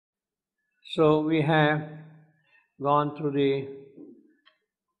So we have gone through the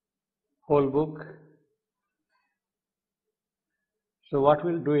whole book. So what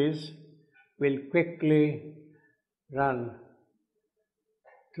we'll do is, we'll quickly run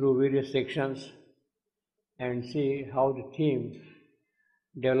through various sections and see how the theme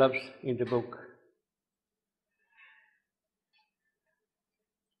develops in the book.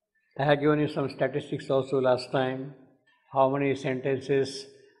 I had given you some statistics also last time, how many sentences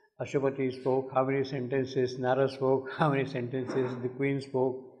Ashwapati spoke, how many sentences Nara spoke, how many sentences the Queen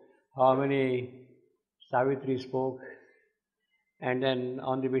spoke, how many Savitri spoke, and then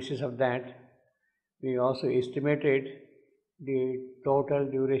on the basis of that, we also estimated the total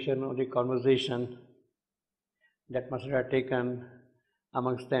duration of the conversation that must have taken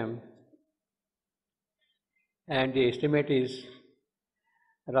amongst them. And the estimate is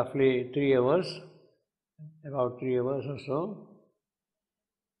roughly 3 hours, about 3 hours or so.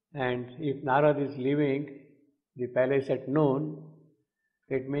 And if Narad is leaving the palace at noon,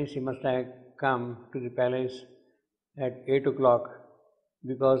 it means he must have come to the palace at 8 o'clock,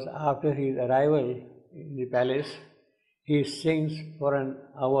 because after his arrival in the palace, he sings for an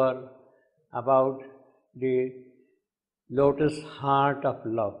hour about the lotus heart of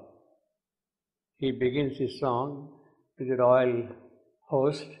love. He begins his song to the royal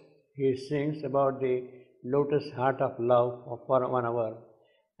host. He sings about the lotus heart of love for 1 hour.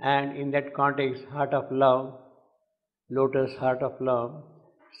 And in that context, heart of love, lotus heart of love,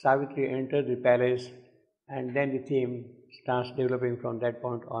 Savitri enters the palace, and then the theme starts developing from that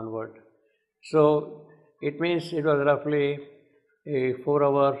point onward. So it means it was roughly a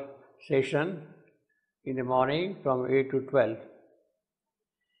 4-hour session in the morning from 8 to 12.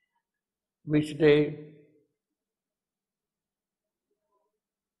 Which day,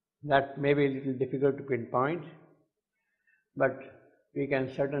 that may be a little difficult to pinpoint, but we can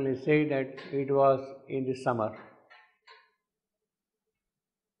certainly say that it was in the summer.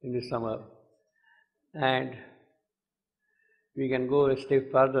 And we can go a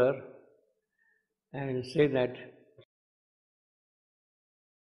step further and say that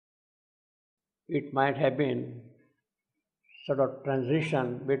it might have been sort of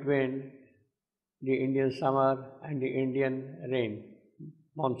transition between the Indian summer and the Indian rain,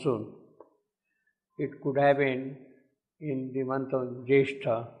 monsoon. It could have been in the month of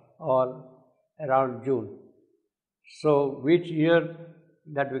Jyeshtha or around June. So which year,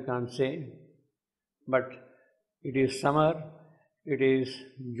 that we can't say, but it is summer, it is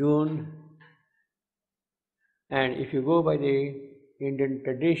June, and if you go by the Indian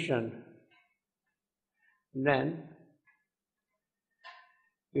tradition, then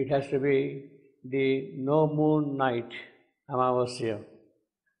it has to be the no moon night, Amavasya,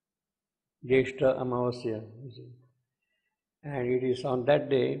 Jyeshtha Amavasya. And it is on that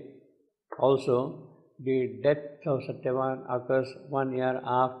day also the death of Satyavan occurs 1 year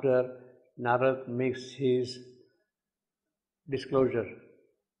after Narad makes his disclosure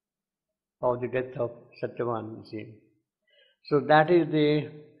of the death of Satyavan, you see. So that is the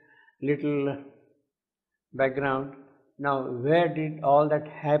little background. Now, where did all that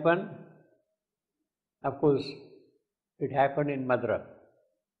happen? Of course, it happened in Madra,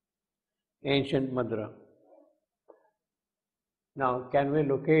 ancient Madra. Now, can we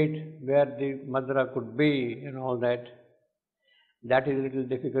locate where the Madra could be and all that? That is a little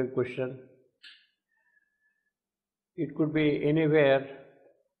difficult question. It could be anywhere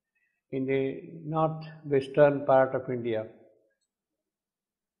in the northwestern part of India.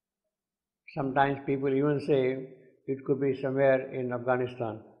 Sometimes people even say it could be somewhere in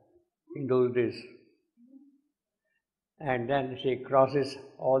Afghanistan in those days. And then she crosses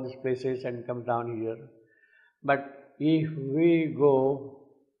all these places and comes down here. But if we go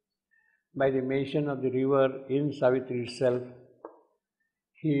by the mention of the river in Savitri itself,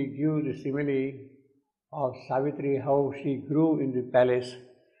 he gives the simile of Savitri, how she grew in the palace,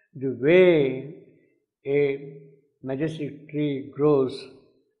 the way a majestic tree grows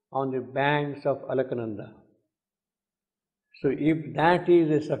on the banks of Alaknanda. So if that is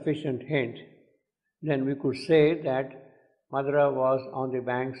a sufficient hint, then we could say that Madra was on the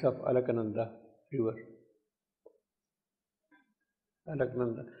banks of Alaknanda river.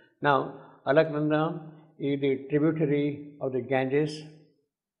 Alaknanda. Now, Alaknanda is the tributary of the Ganges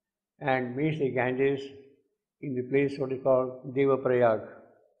and meets the Ganges in the place what is called Devaprayag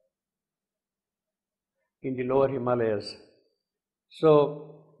in the lower Himalayas.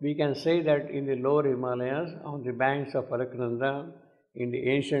 So, we can say that in the lower Himalayas, on the banks of Alaknanda, in the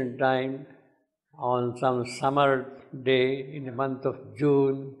ancient time, on some summer day in the month of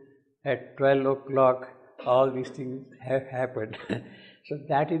June at 12 o'clock, all these things have happened. So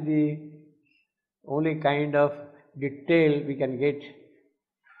that is the only kind of detail we can get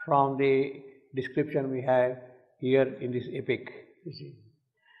from the description we have here in this epic, you see.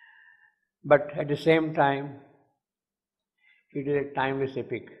 But at the same time, it is a timeless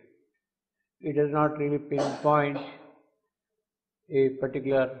epic. It does not really pinpoint a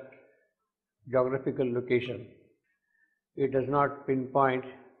particular geographical location. It does not pinpoint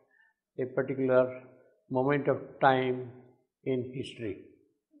a particular moment of time in history.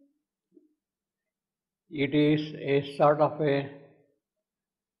 It is a sort of a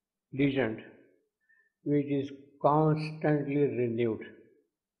legend which is constantly renewed,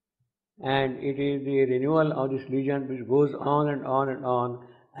 and it is the renewal of this legend which goes on and on and on,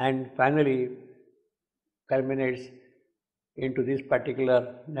 and finally culminates into this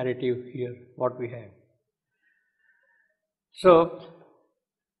particular narrative here, what we have. So,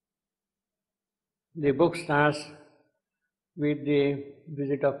 the book starts with the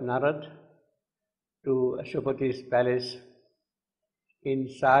visit of Narad to Ashwapati's palace in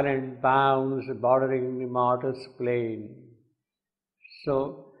silent bounds bordering the mortal's plain.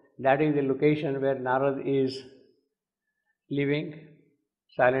 So, that is the location where Narad is living,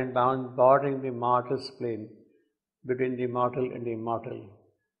 silent bound bordering the mortal's plain, between the mortal and the immortal.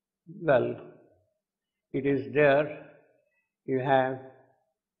 Well, it is there you have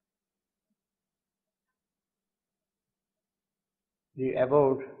the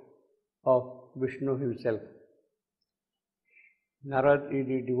abode of Vishnu himself. Narad is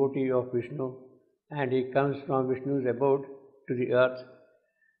the devotee of Vishnu, and he comes from Vishnu's abode to the earth,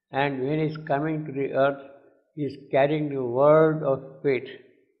 and when he is coming to the earth, he is carrying the word of fate.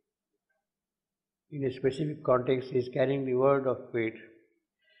 In a specific context, he is carrying the word of fate.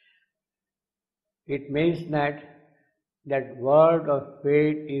 It means that that word of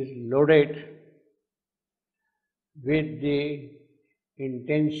fate is loaded with the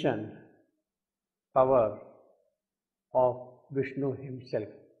intention, power of Vishnu himself.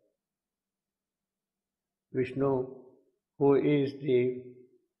 Vishnu, who is the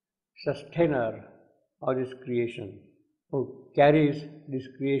sustainer of this creation, who carries this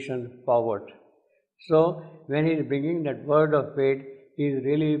creation forward. So, when he is bringing that word of fate, he is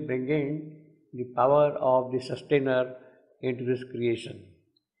really bringing the power of the sustainer into this creation.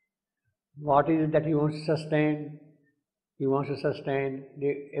 What is it that he wants to sustain? He wants to sustain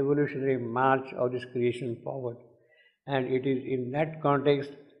the evolutionary march of this creation forward. And it is in that context,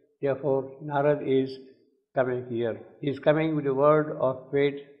 therefore, Narad is coming here. He is coming with the word of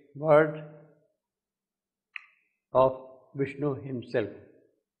fate, word of Vishnu himself,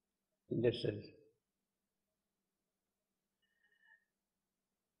 in that sense.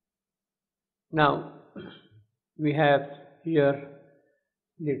 Now, we have here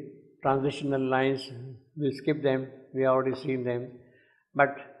the transitional lines. We'll skip them, we have already seen them.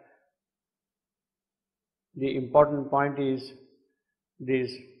 But the important point is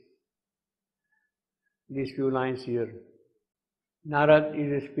these few lines here. Narad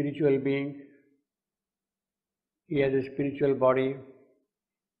is a spiritual being. He has a spiritual body.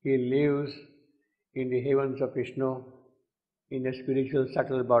 He lives in the heavens of Vishnu in a spiritual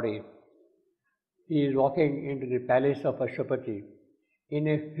subtle body. He is walking into the palace of Ashwapati in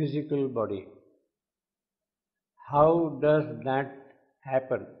a physical body. How does that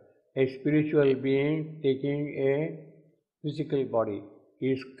happen? A spiritual being taking a physical body. He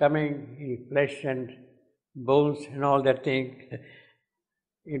is coming in flesh and bones and all that thing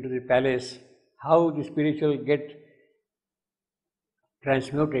into the palace. How the spiritual get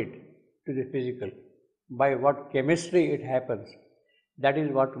transmuted to the physical? By what chemistry it happens? That is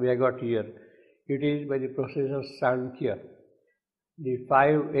what we have got here. It is by the process of Sankhya, the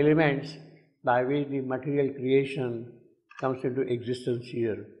 5 elements by which the material creation comes into existence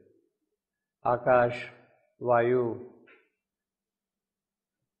here. Akash, Vayu,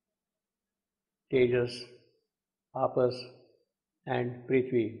 Tejas, Apas and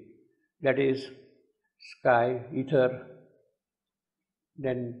Prithvi. That is sky, ether,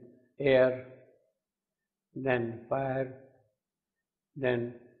 then air, then fire,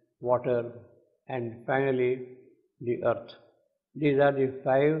 then water, and finally the earth. These are the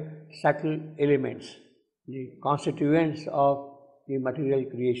 5 subtle elements, the constituents of the material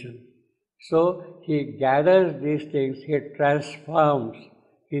creation. So he gathers these things, he transforms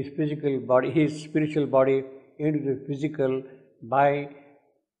his physical body, his spiritual body into the physical by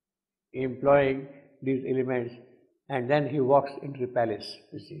employing these elements, and then he walks into the palace,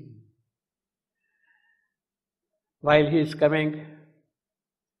 you see. While he is coming,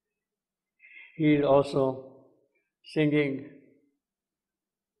 he is also singing,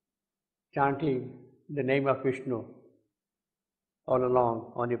 chanting the name of Vishnu. all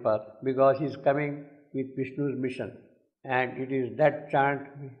along on the path, because he is coming with Vishnu's mission. And it is that chant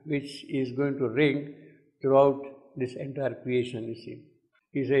which is going to ring throughout this entire creation, you see.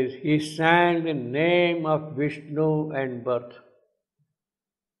 He says, he sang the name of Vishnu and birth.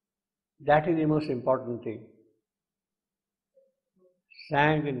 That is the most important thing.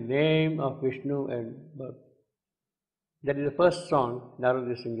 Sang the name of Vishnu and birth. That is the first song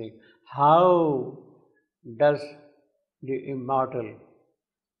Narada is singing. How does the immortal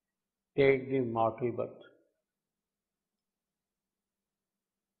take the mortal birth?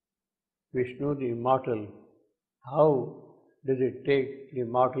 Vishnu, the immortal, how does it take the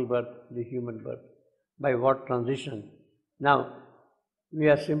mortal birth, the human birth? By what transition? Now, we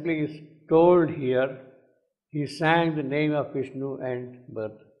are simply told here, he sang the name of Vishnu and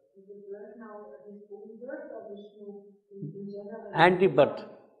birth. And the birth.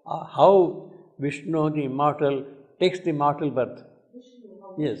 How Vishnu, the immortal, takes the mortal birth.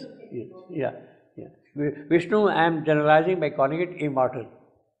 Yes, yes, yeah. Vishnu, I am generalizing by calling it immortal,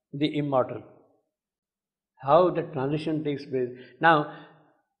 the immortal. How the transition takes place. Now,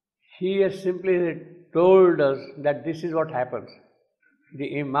 he has simply told us that this is what happens.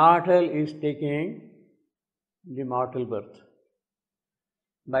 The immortal is taking the mortal birth.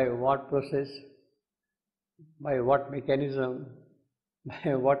 By what process? By what mechanism?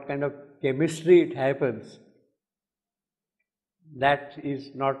 By what kind of chemistry it happens? That is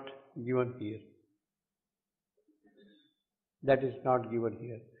not given here. That is not given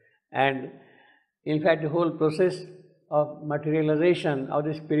here. And in fact, the whole process of materialization of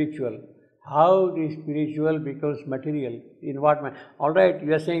the spiritual, how the spiritual becomes material, in what manner. All right,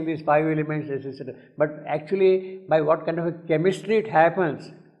 you are saying these 5 elements, etc. But actually, by what kind of a chemistry it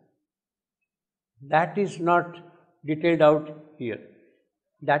happens, that is not detailed out here.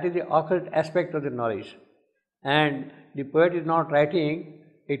 That is the occult aspect of the knowledge. And the poet is not writing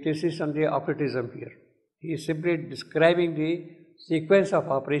a thesis on the occultism here. He is simply describing the sequence of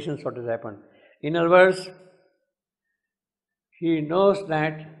operations what has happened. In other words, he knows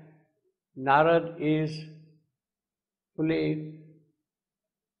that Narad is fully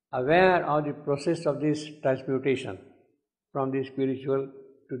aware of the process of this transmutation from the spiritual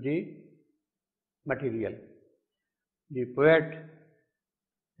to the material. The poet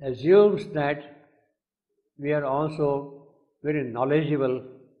assumes that we are also very knowledgeable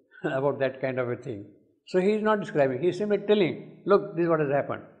about that kind of a thing. So he is not describing, he is simply telling, look, this is what has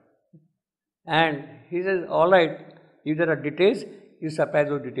happened. And he says, all right, if there are details, you supply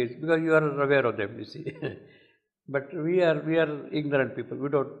those details because you are aware of them, you see. But we are ignorant people, we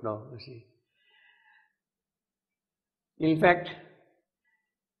don't know, you see. In fact,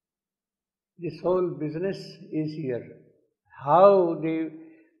 this whole business is here. How the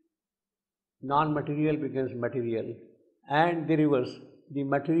non-material becomes material and the reverse, the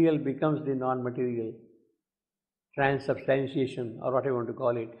material becomes the non-material, transubstantiation or whatever you want to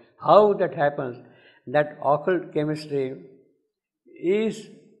call it. How that happens, that occult chemistry is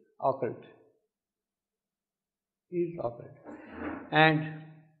occult. Is occult. And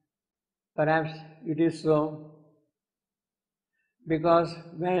perhaps it is so because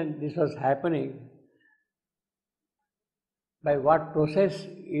when this was happening, by what process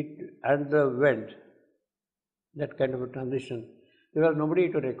it underwent that kind of a transition, there was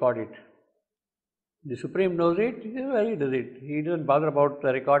nobody to record it. The Supreme knows it, well, he does it. He doesn't bother about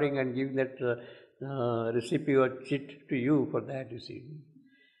recording and giving that recipe or chit to you for that, you see.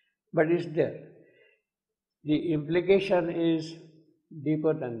 But it's there. The implication is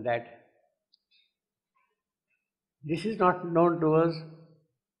deeper than that. This is not known to us,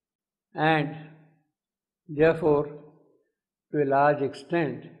 and therefore, to a large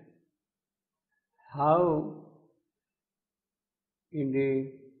extent, how in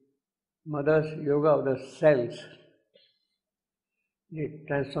the mother's yoga of the cells, the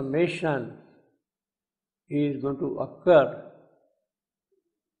transformation is going to occur,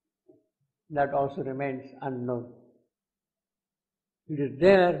 that also remains unknown. It is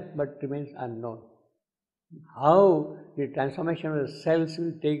there but remains unknown. How the transformation of the cells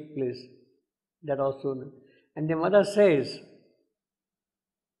will take place, that also. And the mother says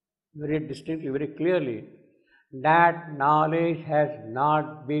very distinctly, very clearly, that knowledge has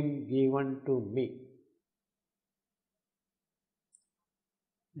not been given to me.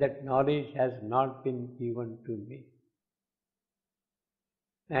 That knowledge has not been given to me.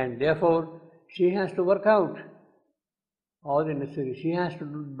 And therefore, she has to work out all the necessary. She has to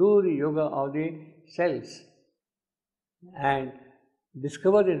do the yoga of the cells and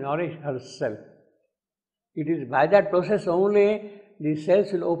discover the knowledge herself. It is by that process only the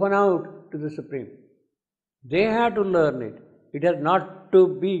cells will open out to the Supreme. They have to learn it. It has not to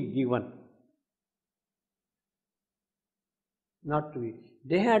be given. Not to be.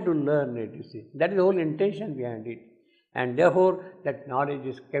 They had to learn it, you see. That is the whole intention behind it. And therefore, that knowledge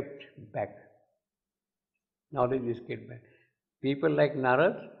is kept back. Knowledge is kept back. People like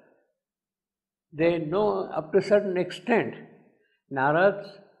Narad, they know up to a certain extent. Narad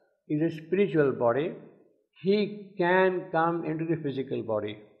is a spiritual body. He can come into the physical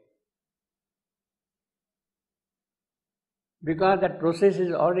body. Because that process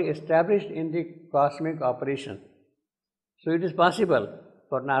is already established in the cosmic operation. So it is possible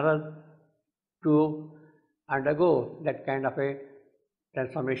for Narad to undergo that kind of a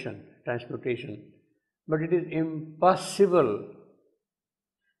transformation, transmutation. But it is impossible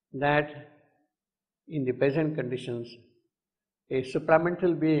that in the present conditions, a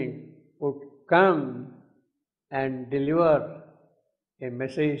supramental being would come and deliver a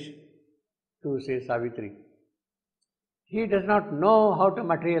message to, say, Savitri. He does not know how to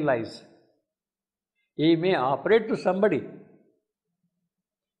materialize. He may operate to somebody.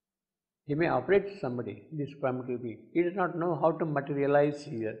 He may operate to somebody, this supramental being. He does not know how to materialize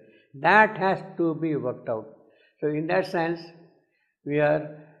here. That has to be worked out. So in that sense, we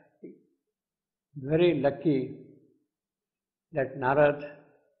are very lucky that Narad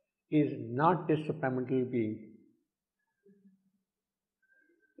is not a supramental being.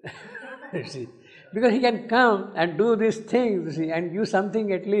 You see, because he can come and do these things, you see, and do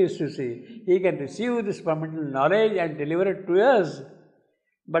something at least, you see. He can receive this supramental knowledge and deliver it to us.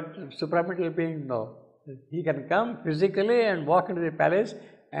 But supramental being, no. He can come physically and walk into the palace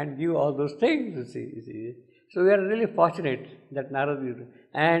and give all those things, you see. So we are really fortunate that Narad is,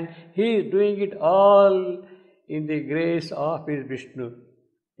 and he is doing it all in the grace of his Vishnu,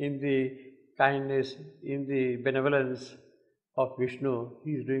 in the kindness, in the benevolence of Vishnu.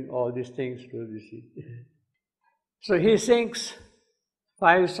 He is doing all these things to you see. So he sings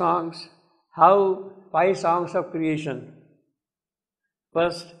 5 songs. How 5 songs of creation.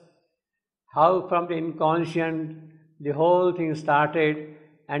 First, how from the inconscient the whole thing started,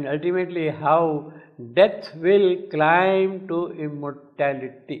 and ultimately how death will climb to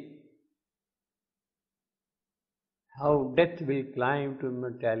immortality. How death will climb to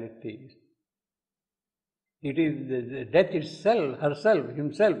immortality. It is the death itself,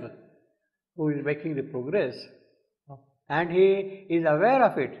 himself, who is making the progress. And he is aware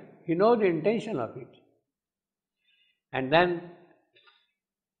of it. He knows the intention of it. And then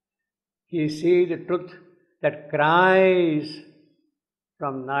he sees the truth that cries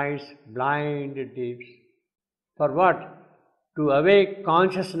from night's blind deeps. For what? To awake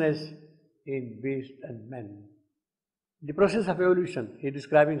consciousness in beasts and men. The process of evolution, he is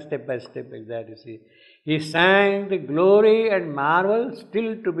describing step by step like that, you see. He sang the glory and marvel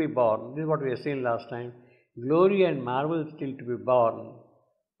still to be born. This is what we have seen last time. Glory and marvel still to be born.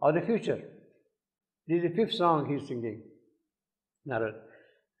 Or the future. This is the 5th song he is singing. Narad.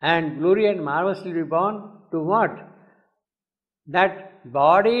 And glory and marvel still to be born to what? That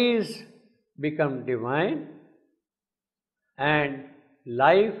bodies become divine and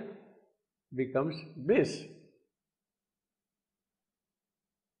life becomes bliss.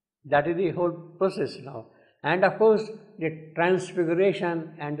 That is the whole process now. And of course, the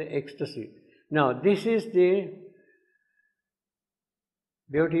transfiguration and the ecstasy. Now, this is the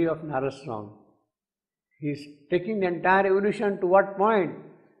beauty of Narad's song. He is taking the entire evolution to what point?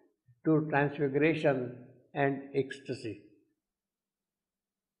 To transfiguration and ecstasy.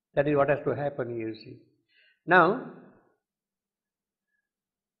 That is what has to happen here, you see. Now,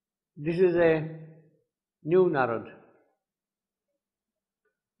 this is a new Narad.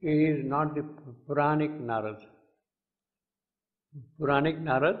 He is not the Puranic Narad. Puranic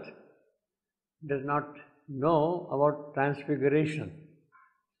Narad does not know about transfiguration,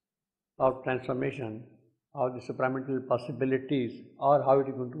 of transformation, of the supramental possibilities, or how it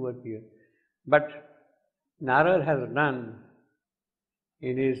is going to work here. But Narad has done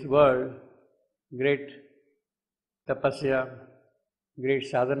in his world great tapasya, great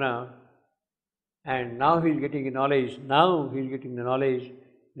sadhana, and now he is getting the knowledge. Now he is getting the knowledge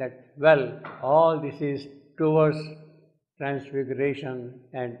that, well, all this is towards transfiguration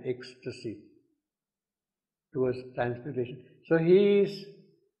and ecstasy. Towards transfiguration. So he is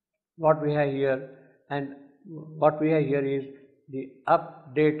what we have here, and what we have here is the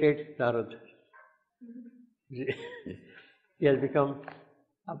updated Narad. He has become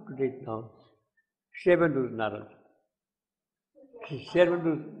up to date now. Shebendu Narad.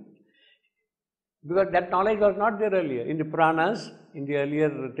 Shebendu. Because that knowledge was not there earlier. In the Puranas, in the earlier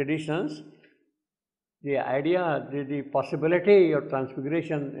traditions, the idea, the possibility of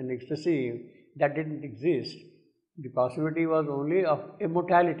transfiguration and ecstasy, that didn't exist. The possibility was only of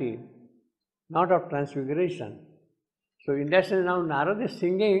immortality, not of transfiguration. So in that sense now Narada is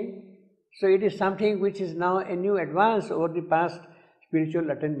singing, so it is something which is now a new advance over the past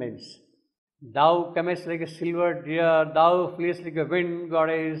spiritual attainments. Thou comest like a silver deer, thou fleest like a wind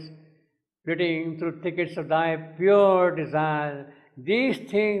goddess, flitting through thickets of thy pure desire. These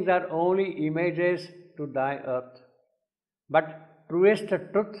things are only images to thy earth, but truest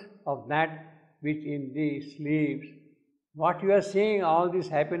truth of that which in thee sleeps. What you are seeing, all these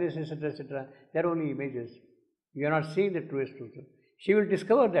happiness, etc., they are only images. You are not seeing the truest truth. She will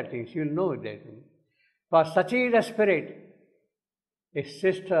discover that thing, she will know that thing. For such is the spirit, a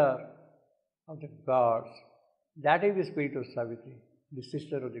sister of the gods. That is the spirit of Savitri, the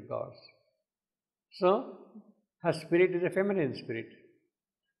sister of the gods. So, her spirit is a feminine spirit.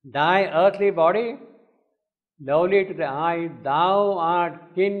 Thy earthly body, lovely to the eye, thou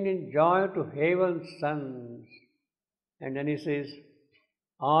art kin in joy to heaven's sons. And then he says,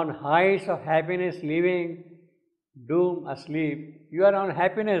 on heights of happiness living, doom asleep. You are on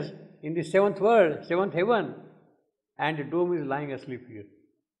happiness in the seventh world, seventh heaven, and the doom is lying asleep here.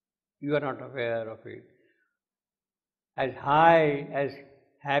 You are not aware of it. As high as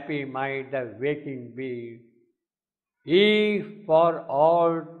happy might the waking be, if for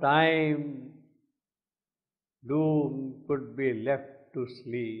all time doom could be left to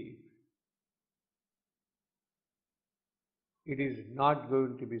sleep. It is not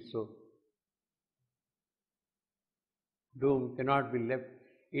going to be so. Doom cannot be left.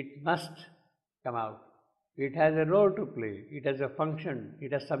 It must come out. It has a role to play. It has a function.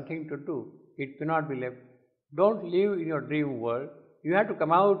 It has something to do. It cannot be left. Don't live in your dream world. You have to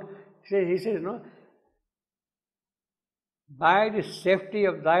come out. He says, no, by the safety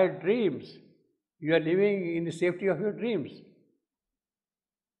of thy dreams, you are living in the safety of your dreams.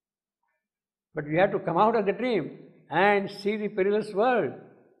 But you have to come out of the dream and see the perilous world.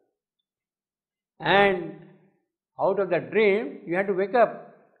 And out of that dream, you have to wake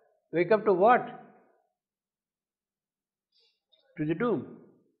up. Wake up to what? To the doom.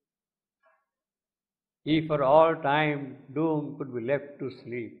 If for all time doom could be left to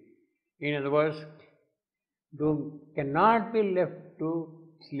sleep. In other words, doom cannot be left to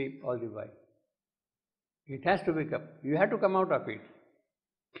sleep all the while. It has to wake up. You have to come out of it.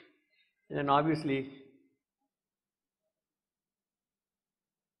 And then obviously,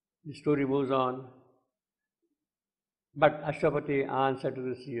 the story moves on. But Ashwapati answered to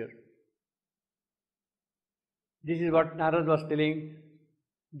the seer. This is what Narada was telling,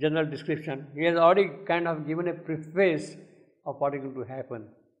 general description. He has already kind of given a preface of what is going to happen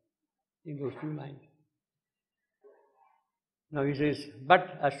in those few lines. Now he says,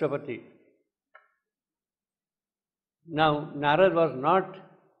 but Ashwapati. Now Narada was not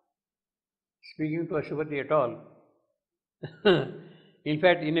speaking to Ashwapati at all. In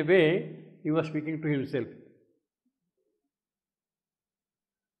fact, in a way, he was speaking to himself.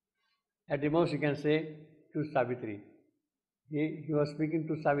 At the most, you can say to Savitri. He was speaking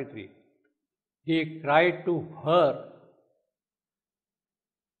to Savitri. He cried to her.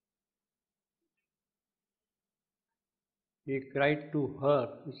 He cried to her.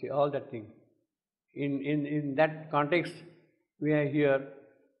 You see, all that thing. In that context, we are here.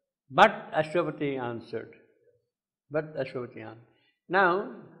 But Ashwapati answered. But Ashwapati answered.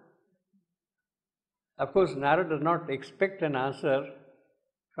 Now, of course, Narada does not expect an answer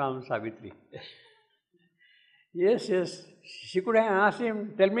from Savitri. Yes, she could have asked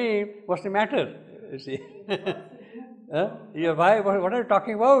him, tell me, what's the matter, you see. Why, what are you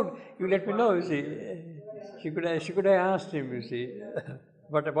talking about? You let me know, you see. She could have asked him, you see.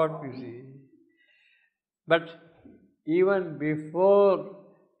 What about, you see. But even before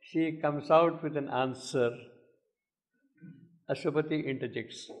she comes out with an answer, Ashwapati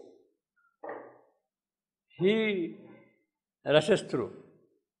interjects. He rushes through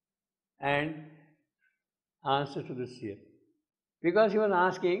and answers to the seer. Because he was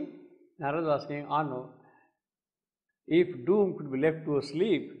asking, Narada was asking, oh no, if doom could be left to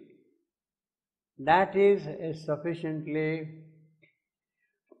sleep, that is a sufficiently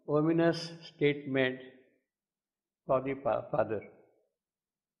ominous statement for the father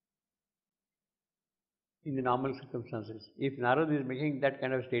in the normal circumstances. If Narada is making that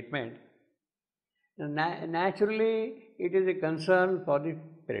kind of statement, naturally it is a concern for the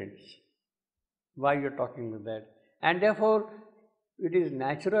parents. Why you are talking like that? And therefore, it is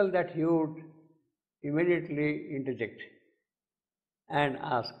natural that he would immediately interject and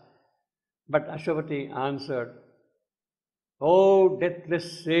ask. But Ashwapati answered, O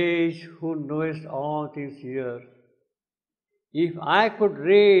deathless sage who knowest all things here, if I could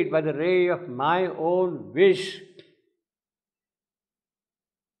read by the ray of my own wish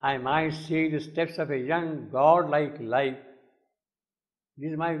I might see the steps of a young god-like life.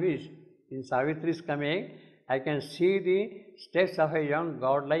 This is my wish. In Savitri's coming, I can see the steps of a young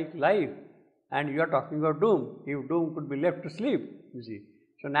god-like life. And you are talking about doom. If doom could be left to sleep, you see.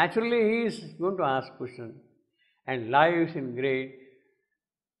 So naturally he is going to ask questions. And lives in great,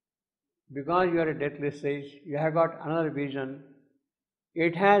 because you are a deathless sage, you have got another vision.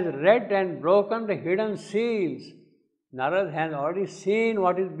 It has read and broken the hidden seals. Narad has already seen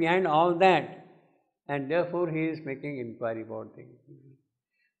what is behind all that, and therefore he is making inquiry about things.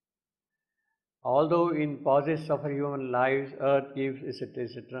 Although in pauses of our human lives, earth gives, etc.,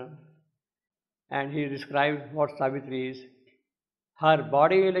 etc., and he describes what Savitri is. Her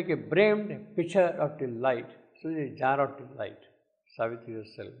body like a brimmed pitcher of delight. So it is a jar of delight, Savitri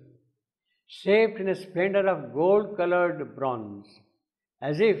herself. Shaped in a splendor of gold-colored bronze,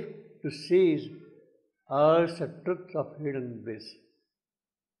 as if to seize earth's truths of hidden bliss.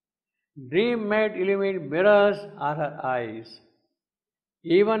 Dream-made illumined mirrors are her eyes.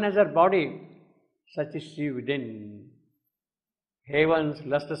 Even as her body, such is she within. Heaven's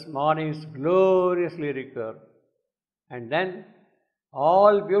lustrous mornings gloriously recur, and then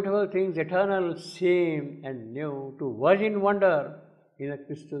all beautiful things eternal seem and new to virgin wonder in a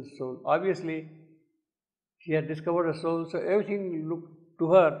crystal soul. Obviously, she has discovered a soul, so everything look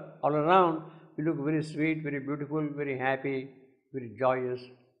to her all around will look very sweet, very beautiful, very happy, very joyous.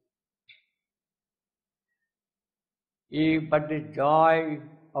 If but the joy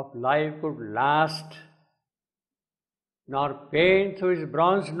of life could last, nor pain through his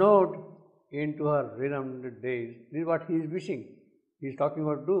bronze note into her rhythmed days. This is what he is wishing. He is talking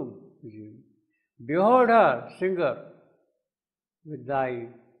about doom. Behold her, singer, with thy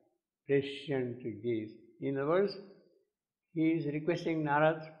prescient gaze. In other words, he is requesting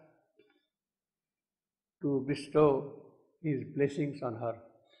Narad to bestow his blessings on her.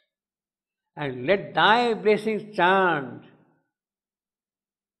 And let thy blessings chant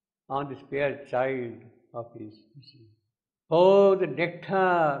on this fair child of his. Oh, the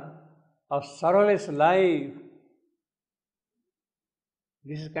nectar of sorrowless life.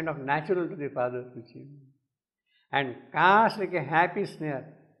 This is kind of natural to the Father, you see. And cast like a happy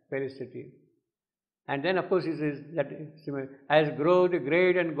snare, felicity. And then, of course, he says that as grow the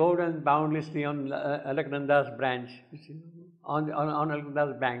great and golden boundlessly on Alaknanda's branch, you see, on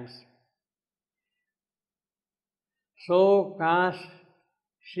Alaknanda's banks. So cast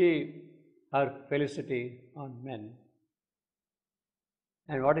she her felicity on men.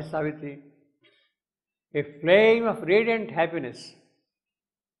 And what is Savitri? A flame of radiant happiness.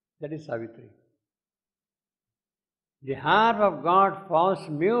 That is Savitri. The harp of God falls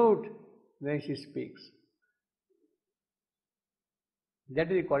mute when she speaks.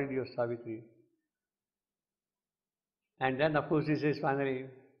 That is the quality of Savitri. And then, of course, he says finally,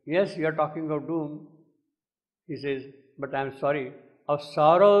 yes, you are talking of doom. He says, but I am sorry. Of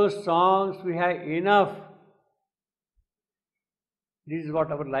sorrow songs we have enough. This is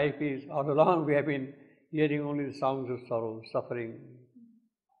what our life is. All along we have been hearing only the songs of sorrow, suffering.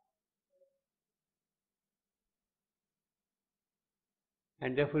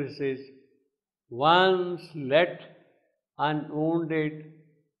 And therefore he says, once let unwounded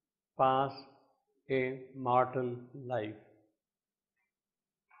pass a mortal life.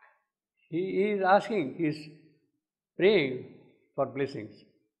 He is asking, he is praying for blessings,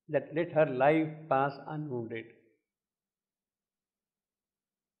 that let her life pass unwounded.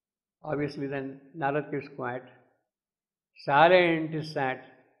 Obviously then Narad keeps quiet. Silent is sat.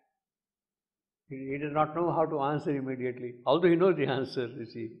 He does not know how to answer immediately, although he knows the answer, you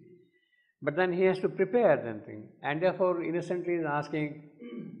see. But then he has to prepare that thing. And therefore innocently is asking,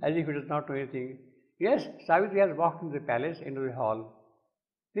 as if he does not know anything. Yes, Savitri has walked into the palace, into the hall.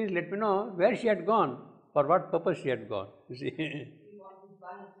 Please let me know where she had gone, for what purpose she had gone, you see.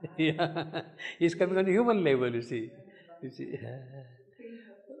 Yeah, he's coming on the human level, you see. You see.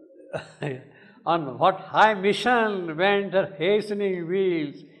 On what high mission went her hastening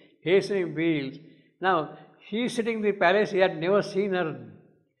wheels, hastening wheels. Now, he is sitting in the palace, he had never seen her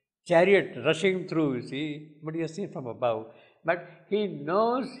chariot rushing through, you see, but he has seen from above. But he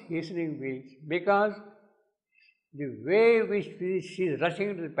knows hastening wheels because the way which she is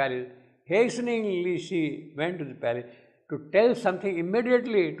rushing into the palace, hasteningly she went to the palace to tell something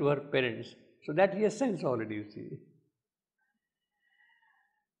immediately to her parents. So that he has sensed already, you see.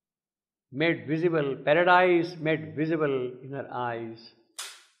 Made visible, paradise made visible in her eyes.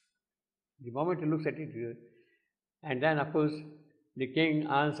 The moment he looks at it, and then of course the king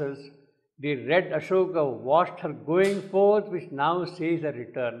answers, the red Ashoka watched her going forth, which now sees her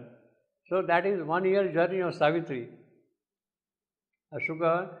return. So that is 1 year journey of Savitri.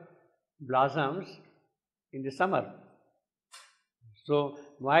 Ashoka blossoms in the summer. So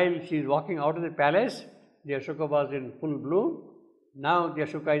while she is walking out of the palace, the Ashoka was in full bloom. Now the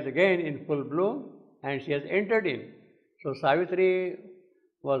Ashoka is again in full bloom and she has entered in. So Savitri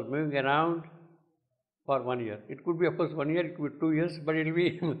was moving around for 1 year. It could be, of course, 1 year, it could be 2 years, but it will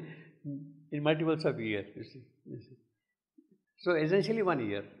be in multiples of years, you see. So essentially 1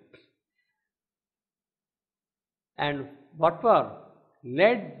 year. And what for?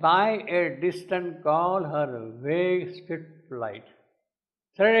 Led by a distant call, her vague swift flight.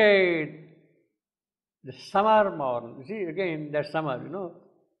 Threaded the summer morn. You see, again, that summer,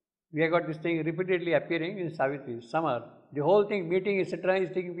 we have got this thing repeatedly appearing in Savitri, summer. The whole thing, meeting, etc., is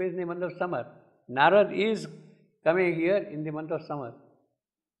taking place in the month of summer. Narad is coming here in the month of summer.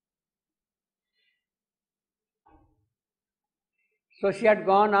 So she had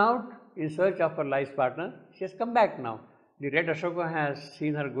gone out in search of her life partner. She has come back now. The red Ashoka has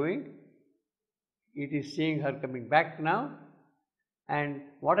seen her going. It is seeing her coming back now. And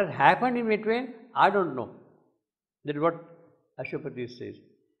what has happened in between, I don't know. That is what Ashwapati says.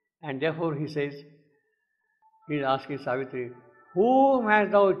 And therefore he says, he is asking Savitri, whom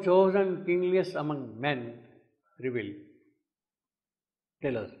hast thou chosen kingliest among men? Reveal.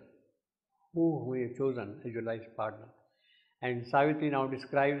 Tell us, who you have chosen as your life partner? And Savitri now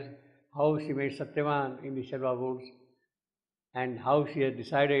describes how she met Satyavan in the Shalva woods and how she has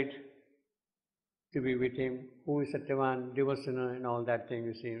decided to be with him, who is Satyavan, Devasena and all that thing,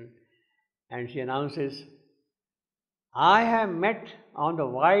 you see. And she announces, I have met on the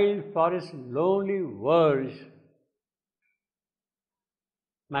wild forest's lonely verge.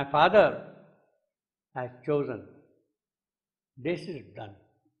 My father has chosen. This is done.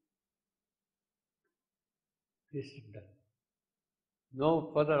 This is done.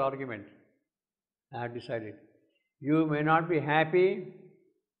 No further argument. I have decided. You may not be happy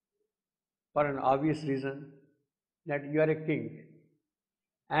for an obvious reason that you are a king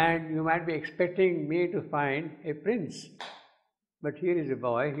and you might be expecting me to find a prince. But here is a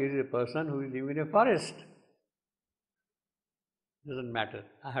boy, here is a person who is living in a forest. Doesn't matter.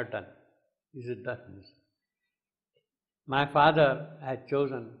 I have done. This is done. My father has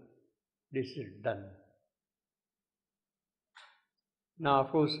chosen. This is done. Now,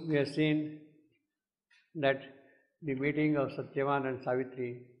 of course, we have seen that the meeting of Satyavan and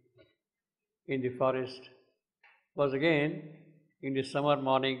Savitri in the forest was again in the summer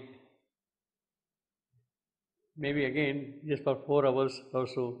morning, maybe again just for 4 hours or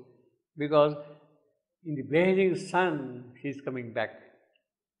so, because in the blazing sun she is coming back,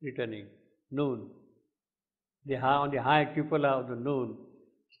 returning, noon. On the high cupola of the noon,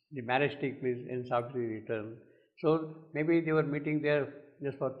 the marriage takes place and Savitri returns. So maybe they were meeting there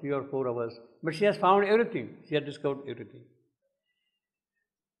just for 3 or 4 hours, but she has found everything, she has discovered everything.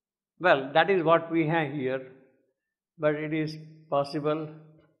 Well, that is what we have here, but it is possible,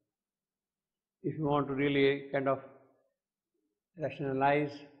 if you want to really kind of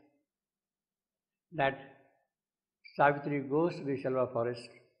rationalize, that Savitri goes to the Shalva forest.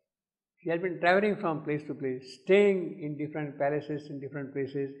 She has been traveling from place to place, staying in different palaces, in different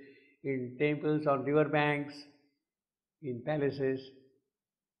places, in temples, on river banks, in palaces,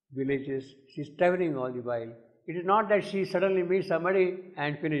 villages. She is traveling all the while. It is not that she suddenly meets somebody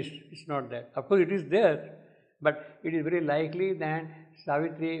and finished. It's not that. Of course, it is there, but it is very likely that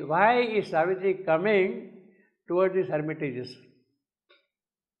Savitri, why is Savitri coming towards these hermitages?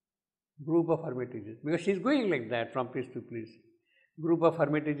 Group of hermitages. Because she is going like that from place to place. Group of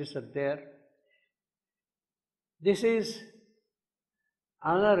hermitages are there. This is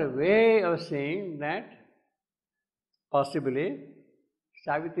another way of saying that possibly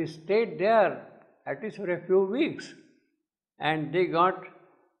Savitri stayed there at least for a few weeks and they got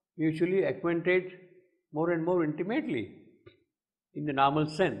mutually acquainted more and more intimately in the normal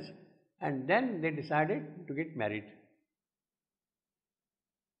sense, and then they decided to get married.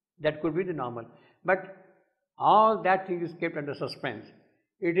 That could be the normal. But all that thing is kept under suspense.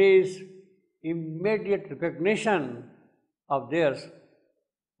 It is immediate recognition of theirs,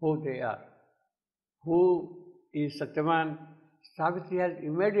 who they are. Who is Satyavan? Savitri has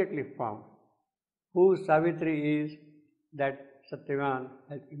immediately found. Who Savitri is, that Satyavan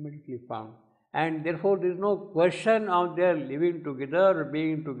has immediately found. And therefore there is no question of their living together, or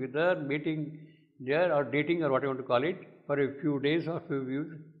being together, meeting there, or dating, or what you want to call it, for a few days or few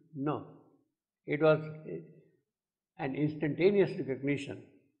weeks. No. It was an instantaneous recognition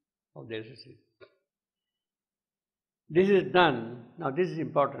of their association. This is done. Now this is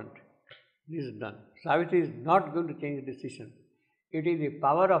important. This is done. Savitri is not going to change the decision. It is the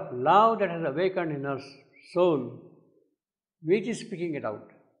power of love that has awakened in her soul which is speaking it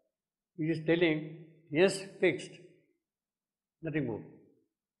out, which is telling, yes, fixed, nothing more.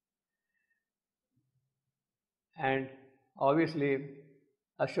 And obviously,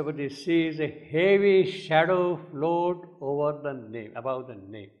 Ashwapati sees a heavy shadow float over the name, above the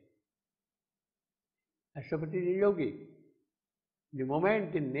name. Ashwapati is a yogi. The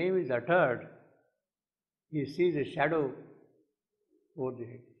moment the name is uttered, he sees a shadow over the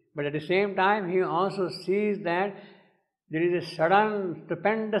head. But at the same time, he also sees that there is a sudden,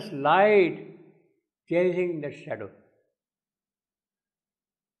 stupendous light chasing that shadow.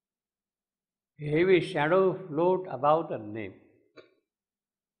 A heavy shadow float above the name.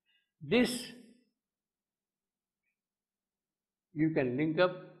 This you can link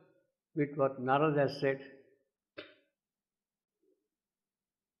up with what Narad has said.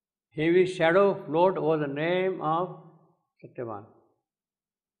 Heavy shadow float over the name of Satyavan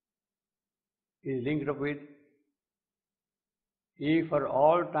is linked up with, if for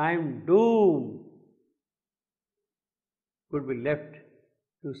all time doom could be left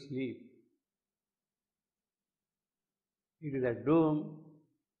to sleep. It is a doom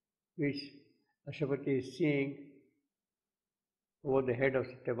which Ashwapati is seeing over the head of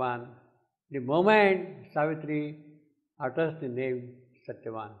Satyavan the moment Savitri utters the name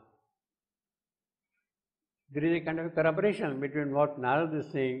Satyavan. There is a kind of a corroboration between what Narad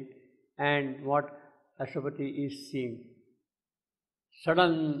is saying and what Ashwapati is seeing.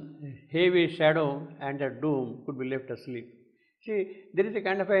 Sudden heavy shadow and a doom could be left asleep. See, there is a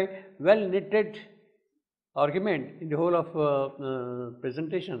kind of a well-knitted argument in the whole of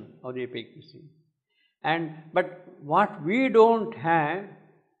presentation of the epic, you see. But what we don't have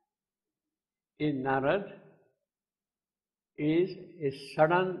in Narad is a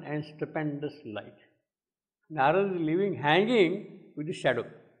sudden and stupendous light. Narad is living hanging with the shadow.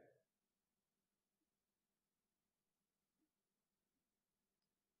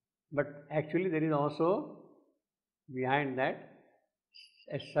 But actually there is also behind that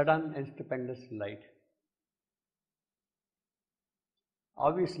a sudden and stupendous light.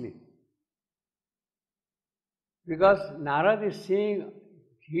 Obviously, because Narad is saying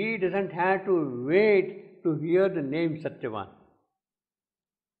he doesn't have to wait to hear the name Satyavan.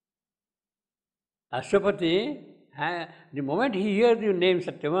 Ashwapati, the moment he hears the name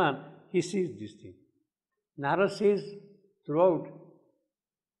Satyavan, he sees this thing. Narad says throughout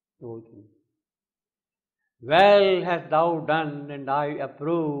the whole thing, well hast thou done, and I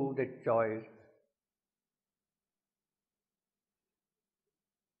approve the choice.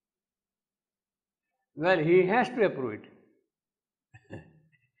 Well, he has to approve it.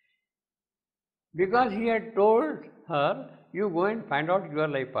 Because he had told her, you go and find out your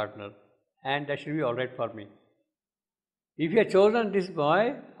life partner, and that should be all right for me. If you have chosen this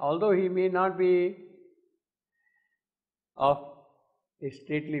boy, although he may not be of a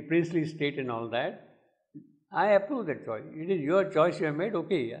stately, princely state and all that, I approve that choice. It is your choice you have made,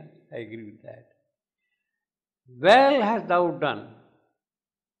 okay, yeah, I agree with that. Well hast thou done.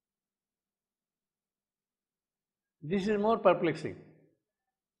 This is more perplexing.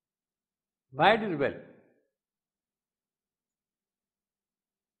 Why it is well?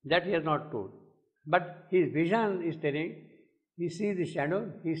 That he has not told. But his vision is telling, he sees the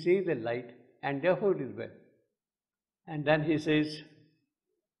shadow, he sees the light, and therefore it is well. And then he says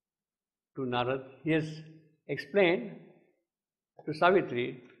to Narad, he has explained to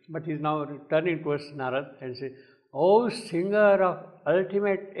Savitri, but he is now turning towards Narad and says, O singer of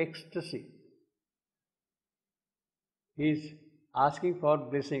ultimate ecstasy. He is asking for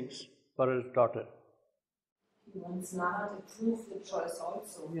blessings for his daughter. He wants Narad to prove the choice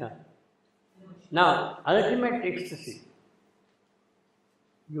also. Yeah. Now, ultimate ecstasy.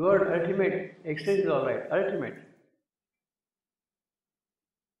 Your ultimate ecstasy is all right, ultimate.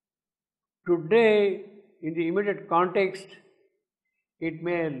 Today, in the immediate context, it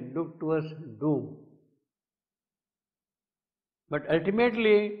may look towards doom. But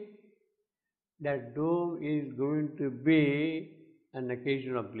ultimately, that doom is going to be an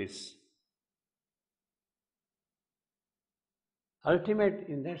occasion of bliss. Ultimate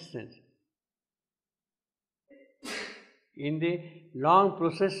in that sense. In the long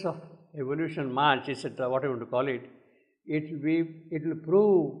process of evolution, march, etc., whatever you want to call it, it will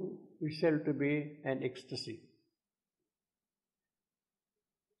prove itself to be an ecstasy.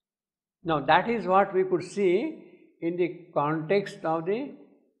 Now that is what we could see in the context of the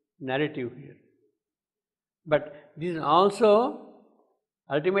narrative here. But this is also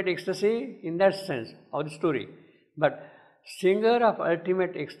ultimate ecstasy in that sense of the story. But singer of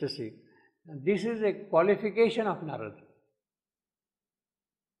ultimate ecstasy, this is a qualification of Narad.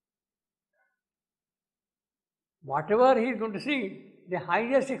 Whatever he is going to see, the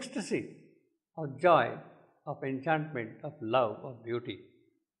highest ecstasy of joy, of enchantment, of love, of beauty.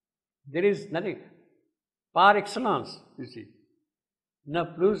 There is nothing. Par excellence, you see. No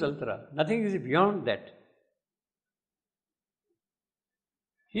plus ultra. Nothing is beyond that.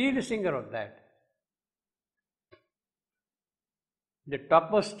 He is the singer of that. The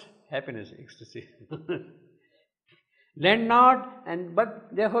topmost happiness, ecstasy. Lend not,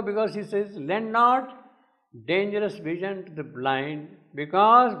 but therefore, because he says, lend not dangerous vision to the blind,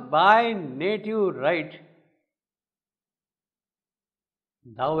 because by native right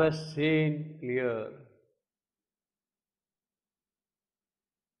thou hast seen clear.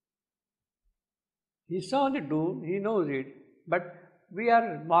 He saw the doom, he knows it, but we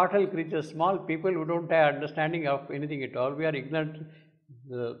are mortal creatures, small people who don't have understanding of anything at all. We are ignorant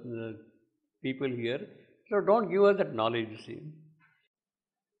people here. So don't give us that knowledge, you see.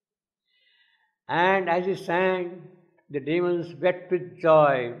 And as he sang, the demons wept with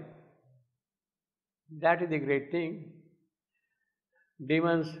joy. That is the great thing.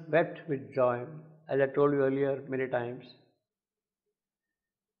 Demons wept with joy, as I told you earlier many times,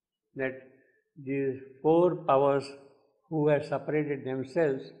 that these four powers who have separated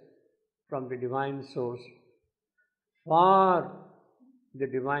themselves from the divine source for the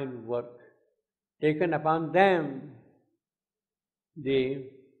divine work, taken upon them the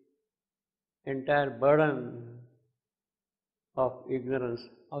entire burden of ignorance,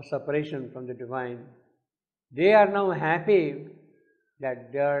 of separation from the divine. They are now happy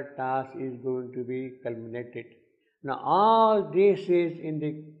that their task is going to be culminated. Now all this is in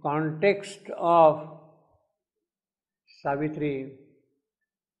the context of Savitri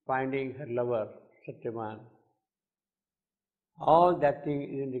finding her lover, Satyavan. All that thing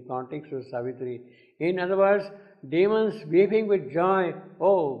is in the context of Savitri. In other words, demons weeping with joy,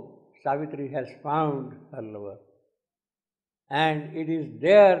 oh, Savitri has found her lover. And it is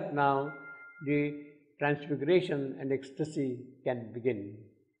there now the transfiguration and ecstasy can begin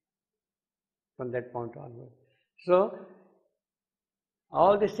from that point onward. So,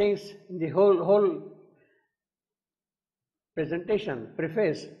 all these things, the whole presentation,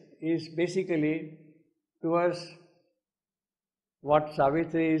 preface, is basically towards what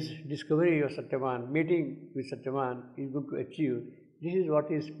Savitri's discovery of Satyavan, meeting with Satyavan, is going to achieve. This is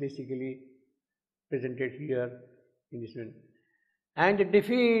what is basically presented here in this one. And the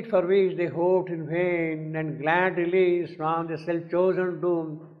defeat for which they hoped in vain, and glad release from the self-chosen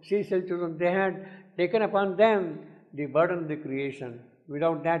doom. See, self-chosen, they had taken upon them the burden of the creation.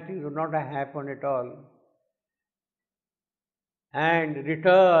 Without that, things would not have happened at all. And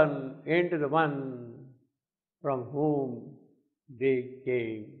return into the one from whom they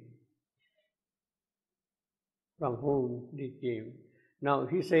came. From whom they came. Now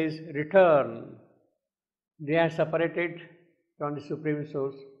he says, return. They are separated from the Supreme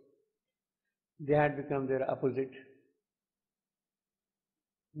Source. They had become their opposite.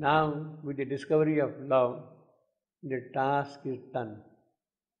 Now, with the discovery of love, the task is done.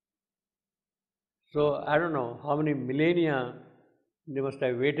 So, I don't know how many millennia they must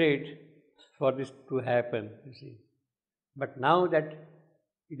have waited for this to happen, you see. But now that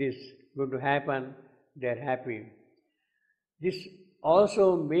it is going to happen, they are happy. This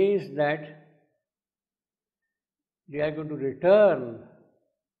also means that they are going to return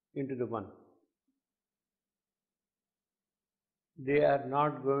into the one. They are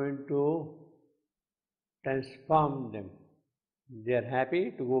not going to transform them. They are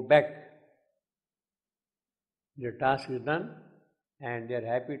happy to go back. Their task is done and they are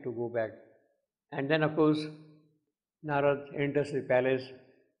happy to go back. And then, of course, Narad enters the palace.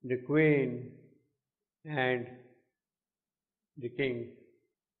 The queen and the king,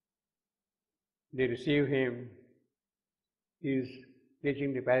 they receive him. He is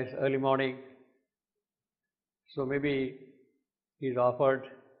reaching the palace early morning. So maybe he is offered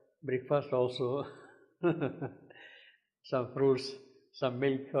breakfast also, some fruits, some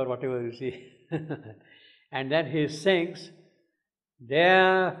milk or whatever you see. And then he sings,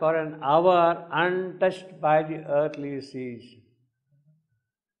 there for an hour untouched by the earthly seas.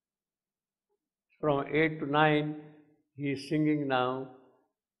 From 8 to 9, he is singing now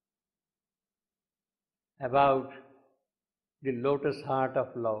about the lotus heart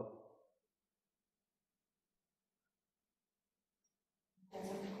of love. I have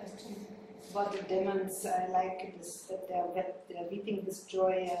a question about the demons. I like this, that they are weeping this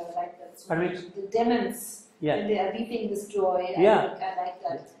joy. I like that so much. The demons, and they are weeping this joy. Yeah. I like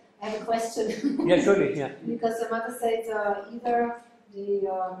that. I have a question. Yeah, surely, yeah. Because the mother says either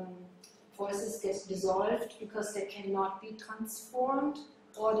the forces get dissolved because they cannot be transformed,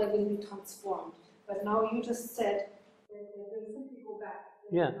 or they will be transformed. But now you just said that they will simply go back.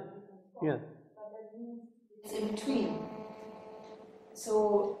 Yeah. Yeah. But that means it's in between.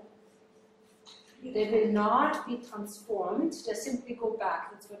 So they will not be transformed, they simply go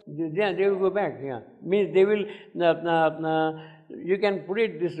back. That's what yeah, they will go back, yeah. Means they will, you can put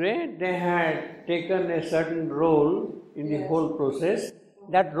it this way, they had taken a certain role in the whole process.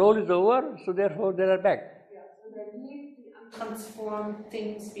 That role is over, so therefore they are back. Yeah, so they leave the untransformed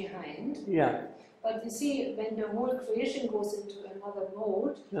things behind. Yeah. But you see, when the whole creation goes into another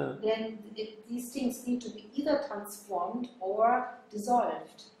mode, then these things need to be either transformed or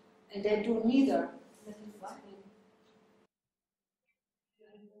dissolved. And they do neither.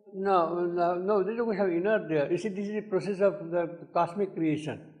 No, they don't have inner there. You see, this is the process of the cosmic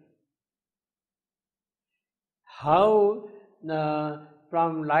creation. How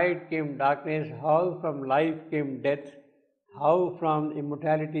from light came darkness, how from life came death, how from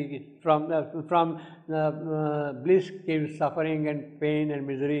immortality, from bliss came suffering and pain and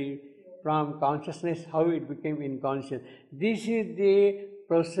misery, from consciousness, how it became inconscious. This is the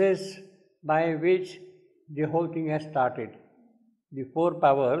process by which the whole thing has started. The four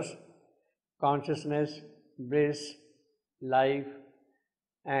powers, consciousness, bliss, life,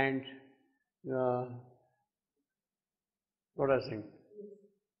 and what I think?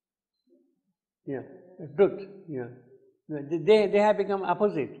 Yeah, truth. Yeah, they have become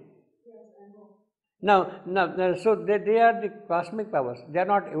opposite. Now, so they are the cosmic powers. They are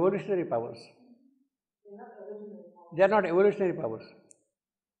not evolutionary powers. They are not evolutionary powers.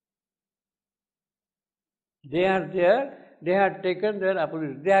 They are there. They have taken their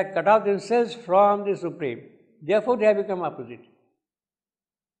opposite. They have cut off themselves from the Supreme. Therefore, they have become opposite.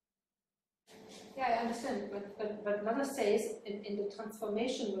 Yeah, I understand. But Mother says in the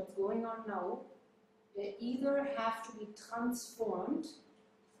transformation, what's going on now, they either have to be transformed,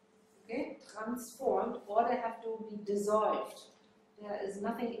 or they have to be dissolved. There is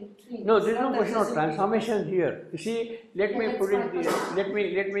nothing in between. No, there is no question of transformation here. You see, let me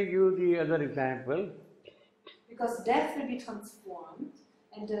give you the other example. Because death will be transformed,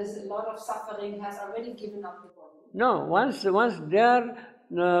 and there's a lot of suffering has already given up the body. No, once their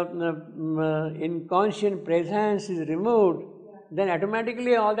inconscient presence is removed, then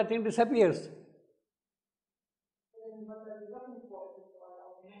automatically all that thing disappears.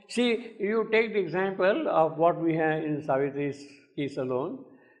 See, you take the example of what we have in Savitri's case alone.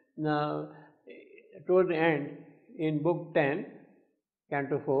 Now, toward the end, in book 10,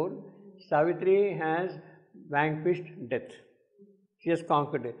 Canto 4, Savitri has vanquished death. She has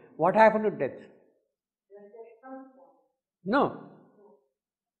conquered it. What happened to death? No.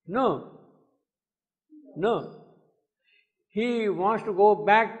 He wants to go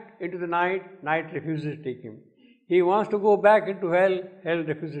back into the night, night refuses to take him. He wants to go back into hell, hell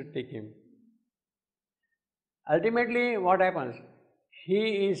refuses to take him. Ultimately, what happens?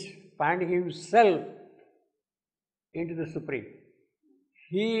 He is finding himself into the Supreme.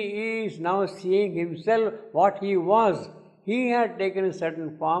 He is now seeing himself what he was. He had taken a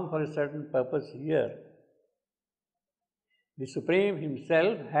certain form for a certain purpose here. The Supreme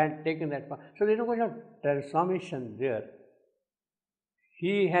himself had taken that form. So there is no question of transformation there.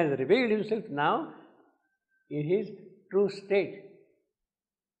 He has revealed himself now in his true state,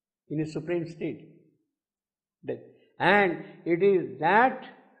 in his supreme state, death. And it is that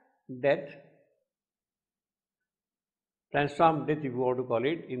death, transformed death if you want to call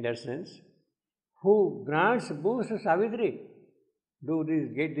it in that sense, who grants boons to Savitri. Do this,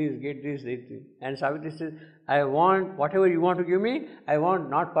 get this. And Savitri says, I want whatever you want to give me, I want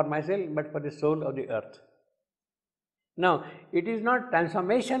not for myself but for the soul of the earth. Now, it is not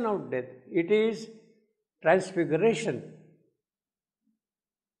transformation of death, it is transfiguration.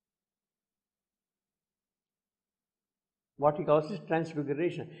 What he calls is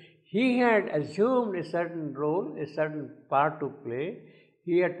transfiguration. He had assumed a certain role, a certain part to play.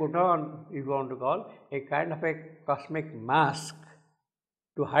 He had put on, if you want to call, a kind of a cosmic mask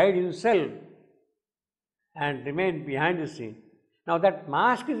to hide himself and remain behind the scene. Now that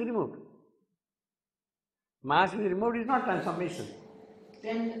mask is removed. Mask is removed is not transformation.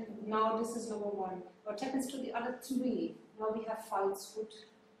 Then now this is number one. What happens to the other three? Now we have falsehood,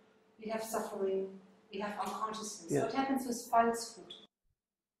 we have suffering, we have unconsciousness. Yeah. What happens with falsehood?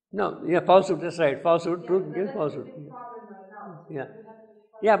 No, yeah, falsehood, that's right. Falsehood, truth gives falsehood.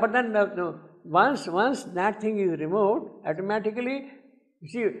 Yeah, but then once that thing is removed, automatically, you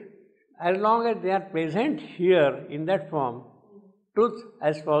see, as long as they are present here in that form, truth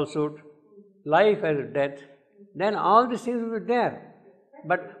as falsehood, life as death, then all these things will be there.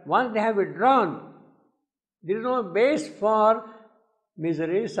 But once they have withdrawn, there is no base for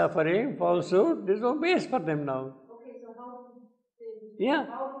Misery, suffering, falsehood, there's no base for them now. Okay, so how Yeah.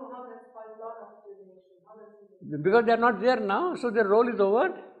 how does false law of divination? How does it? Because they are not there now, so their role is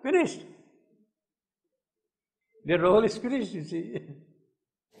over, finished. Their role is finished, you see.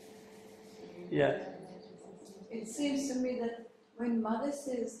 Yeah. It seems to me that when Mother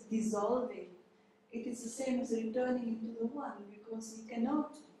says dissolving, it is the same as returning into the one, because you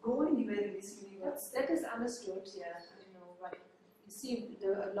cannot go anywhere in this universe. That is understood, yeah. But you see,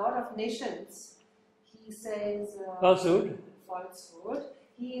 a lot of nations, he says Falsehood. falsehood.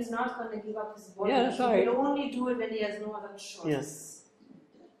 He is not going to give up his body. Yeah, that's he right. will only do it when he has no other choice.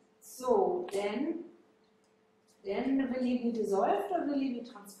 So then will he be dissolved or will he be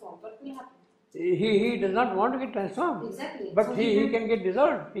transformed? What will happen? He does not want to get transformed. Exactly. But So he can get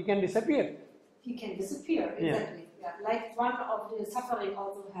dissolved, he can disappear. He can disappear, exactly. Yeah. Like one of the suffering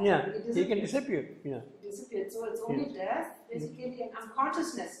also has. Yeah, he can disappear. Yeah. Disappeared. So it's only death, basically, and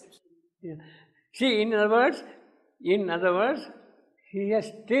unconsciousness. Yeah. See, in other words, he has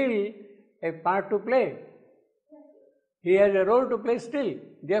still a part to play. He has a role to play still.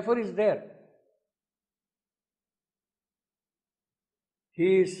 Therefore, he is there.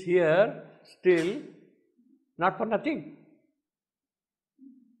 He is here still, not for nothing.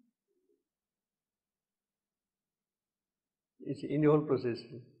 It's in the whole process.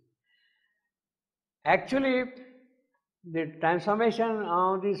 Actually, the transformation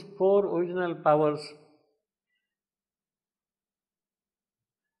of these four original powers,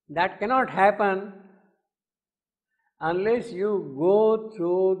 that cannot happen unless you go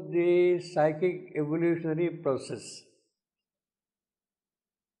through the psychic evolutionary process.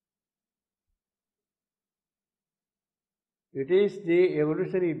 It is the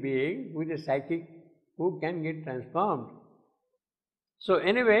evolutionary being who is a psychic who can get transformed. So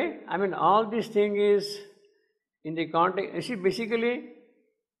anyway, all this thing is in the context, you see, basically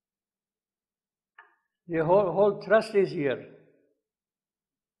the whole thrust is here.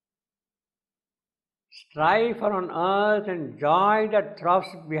 Strive for on earth and joy that throbs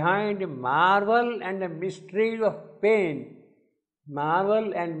behind the marvel and the mystery of pain.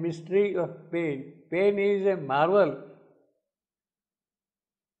 Marvel and mystery of pain. Pain is a marvel.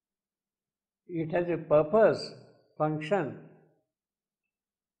 It has a purpose, function.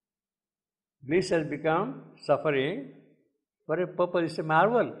 Bliss has become suffering for a purpose, it's a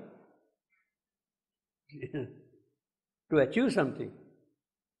marvel. To achieve something.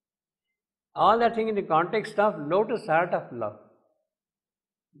 All that thing in the context of lotus heart of love.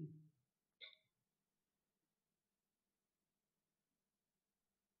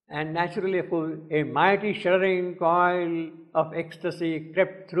 And naturally, a mighty shuddering coil of ecstasy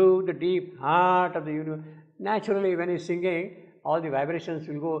crept through the deep heart of the universe. Naturally, when he's singing, all the vibrations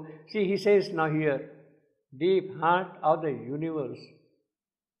will go. See, he says now here, deep heart of the universe.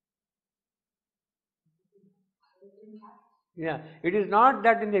 Yeah, it is not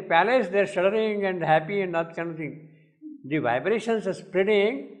that in the palace they are shuddering and happy and that kind of thing. The vibrations are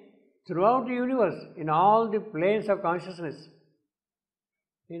spreading throughout the universe, in all the planes of consciousness.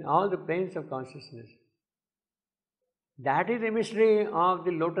 In all the planes of consciousness. That is the mystery of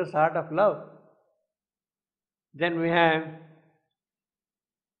the lotus heart of love. Then we have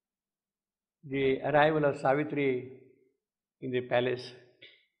the arrival of Savitri in the palace.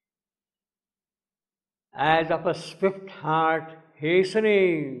 As of a swift heart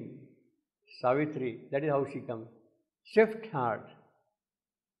hastening, Savitri, that is how she comes. Swift heart,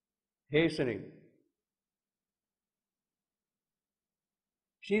 hastening.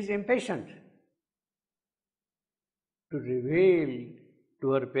 She is impatient to reveal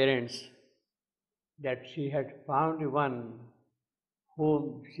to her parents that she had found one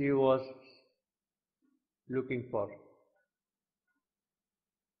whom she was looking for.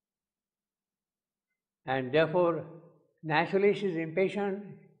 And therefore, naturally she is impatient,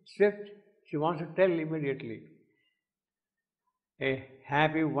 swift, she wants to tell immediately. A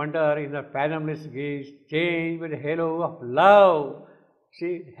happy wonder in the fathomless gaze, changed with a halo of love.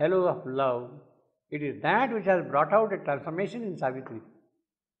 See, halo of love. It is that which has brought out a transformation in Savitri.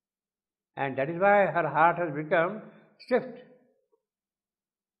 And that is why her heart has become swift.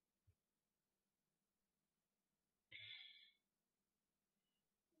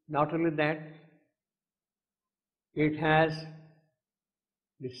 Not only that, it has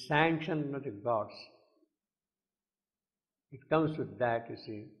the sanction of the gods. It comes with that, you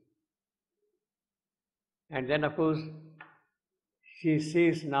see. And then, of course, she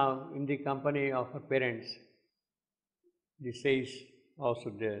sees now in the company of her parents, the sage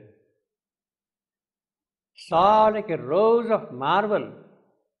also there. Saw like a rose of marble.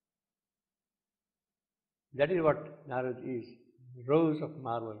 That is what Narad is. rose of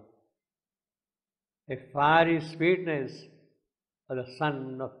marble, a fiery sweetness of the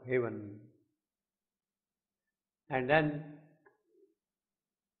sun of heaven. And then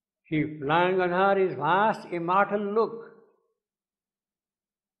he flung on her his vast immortal look.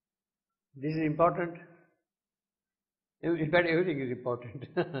 This is important. In fact, everything is important.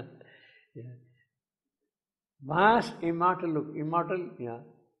 Yeah. Vast immortal look, immortal, yeah.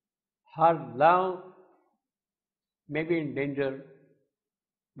 Her love may be in danger,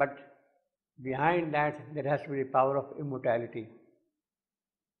 but behind that there has to be the power of immortality.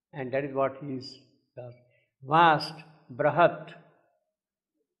 And that is what he does. Vast, brahat,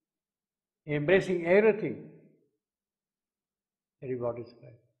 embracing everything. That is what is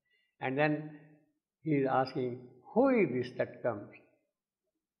called. And then he is asking, who is this that comes?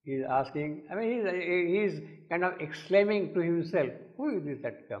 He is asking, he is kind of exclaiming to himself, who is this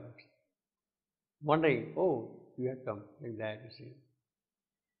that comes? Wondering, oh, you have come, like that, you see.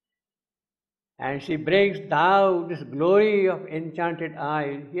 And she brings down this glory of enchanted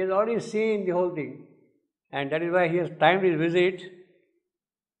eyes. He has already seen the whole thing. And that is why he has timed his visit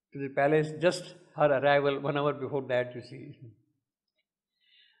to the palace, just her arrival 1 hour before that, you see.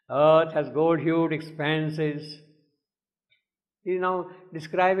 Earth has gold-hued expanses. He is now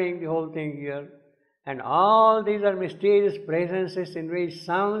describing the whole thing here. And all these are mysterious presences in which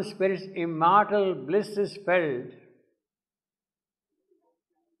some spirit's immortal bliss is felt.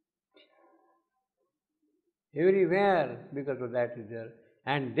 Everywhere, because of that is there.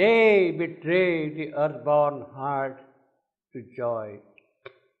 And they betray the earthborn heart to joy.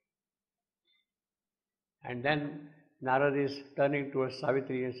 And then Narad is turning towards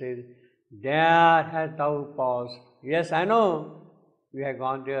Savitri and says, there hast thou paused. Yes, I know you have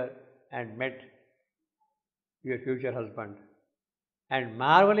gone there and met your future husband. And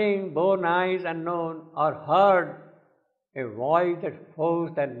marveling, born eyes unknown, or heard a voice that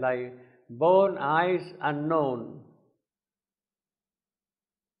forced and life. Born eyes unknown.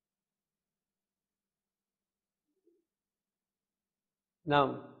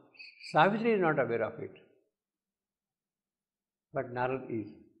 Now, Savitri is not aware of it, but Narad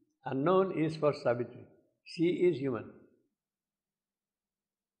is. Unknown is for Savitri. She is human.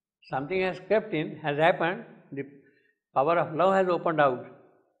 Something has crept in, has happened, the power of love has opened out.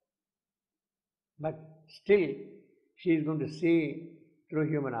 But still, she is going to see through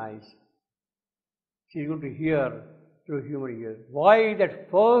human eyes. She is going to hear through human ears. Why that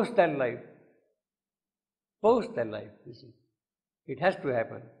forced their life? Forced their life, you see. It has to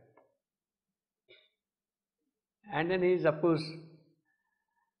happen. And then he is, of course,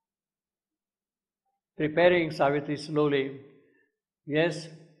 preparing Savitri slowly. Yes,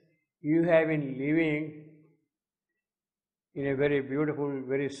 you have been living in a very beautiful,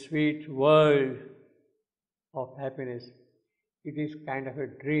 very sweet world of happiness. It is kind of a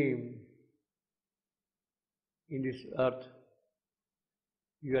dream in this earth.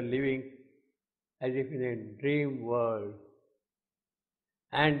 You are living as if in a dream world.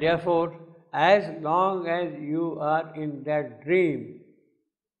 And therefore, as long as you are in that dream,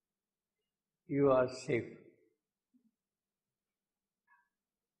 you are safe.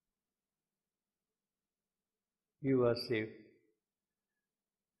 You are safe.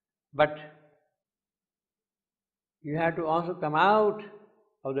 But you have to also come out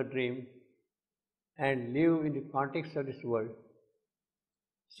of the dream and live in the context of this world.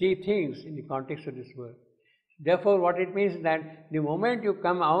 See things in the context of this world. Therefore, what it means is that the moment you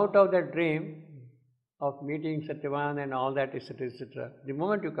come out of that dream of meeting Satyavan and all that, etc., etc., the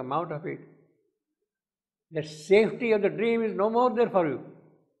moment you come out of it, the safety of the dream is no more there for you.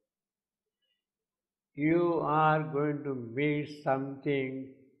 You are going to meet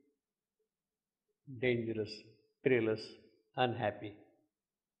something dangerous, perilous, unhappy.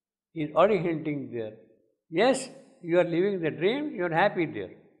 He is already hinting there. Yes, you are living the dream, you are happy there.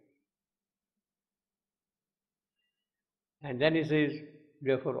 And then he says,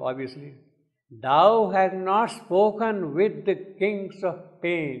 therefore, obviously, thou hast not spoken with the kings of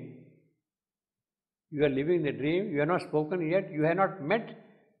pain. You are living the dream, you have not spoken yet, you have not met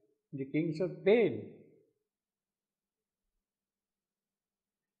the kings of pain.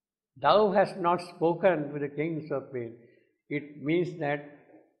 Thou hast not spoken with the kings of pain. It means that,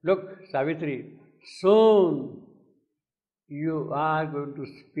 look, Savitri, soon you are going to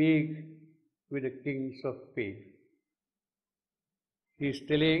speak with the kings of pain. He is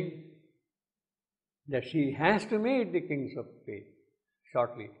telling that she has to meet the kings of pain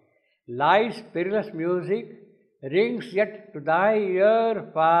shortly. Life's perilous music rings yet to thy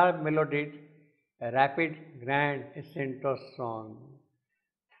ear far melodied, a rapid, grand ascent of song.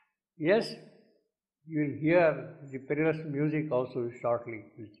 Yes, You will hear the perilous music also shortly.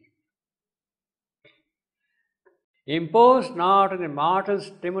 Impose not on the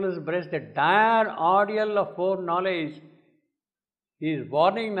mortal's tremulous breast the dire ordeal of foreknowledge. He is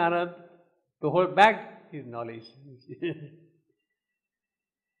warning Narad to hold back his knowledge.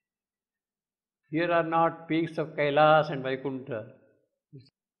 Here are not peaks of Kailas and Vaikuntha.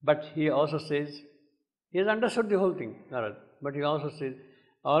 But he also says, he has understood the whole thing, Narad. But he also says,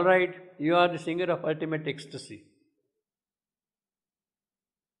 all right, you are the singer of ultimate ecstasy.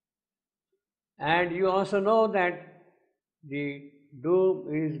 And you also know that the doom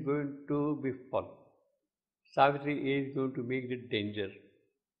is going to befall. Savitri is going to make the danger.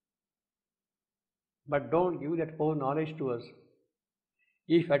 But don't give that foreknowledge to us.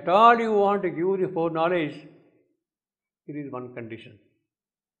 If at all you want to give the foreknowledge, there is one condition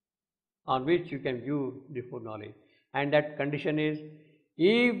on which you can give the foreknowledge. And that condition is,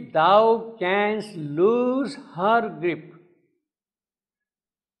 if thou canst lose her grip,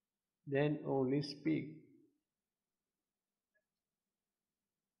 then only speak.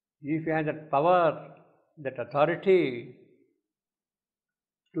 If you have that power, that authority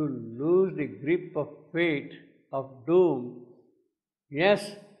to lose the grip of fate, of doom,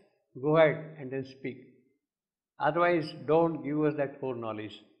 yes, go ahead and then speak. Otherwise, don't give us that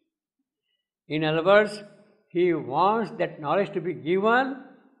foreknowledge. In other words, he wants that knowledge to be given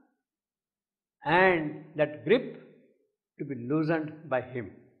and that grip to be loosened by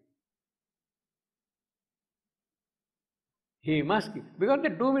him. He must give, because the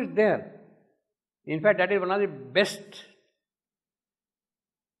doom is there. In fact, that is one of the best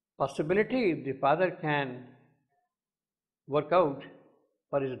possibility the father can work out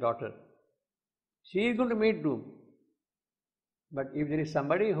for his daughter. She is going to meet doom. But if there is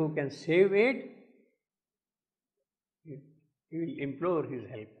somebody who can save it, he will implore his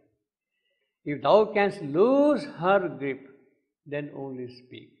help. If thou canst lose her grip, then only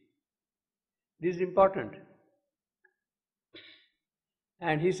speak. This is important.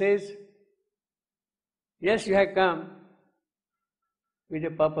 And he says, yes, you have come with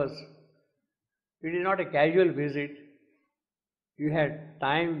a purpose. It is not a casual visit. You had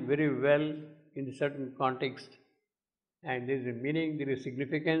timed very well in a certain context, and there is a meaning, there is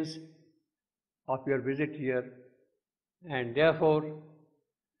significance of your visit here, and therefore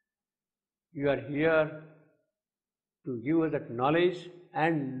you are here to give us that knowledge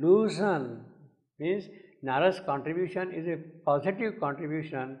and loosen. Means Nara's contribution is a positive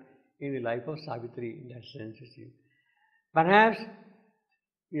contribution in the life of Savitri in that sense. Perhaps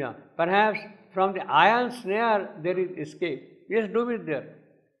from the iron snare there is escape. Yes, doom is there,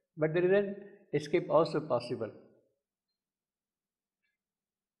 but there is an escape also possible.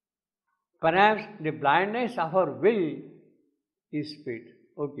 Perhaps the blindness of her will is fate.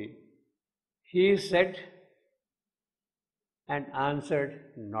 Okay. He said and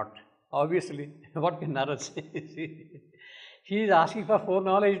answered not. Obviously, what can Nara say? He is asking for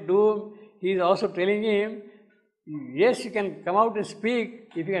foreknowledge, doom. He is also telling him, yes, you can come out and speak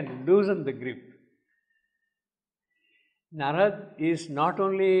if you can loosen the grip. Narad is not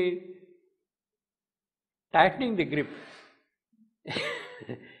only tightening the grip,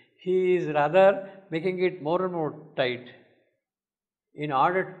 he is rather making it more and more tight in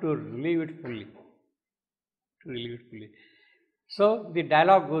order to relieve it fully. So the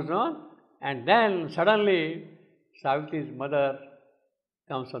dialogue goes on, and then suddenly Savitri's mother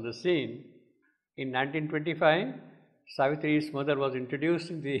comes on the scene. In 1925, Savitri's mother was introduced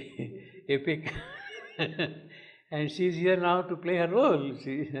in the epic, and she is here now to play her role.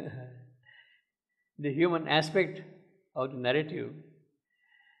 See, the human aspect of the narrative.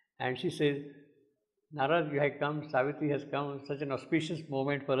 And she says, Narad, you have come, Savitri has come, such an auspicious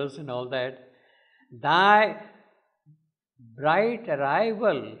moment for us and all that. Thy bright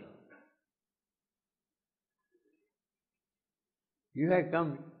arrival, you have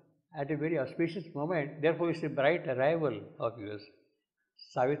come at a very auspicious moment, therefore it's a bright arrival of yours.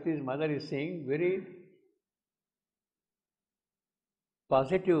 Savitri's mother is saying very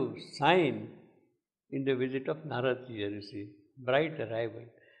positive sign in the visit of Narad here, you see, bright arrival.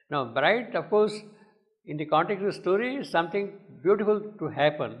 Now, bright, of course, in the context of the story, is something beautiful to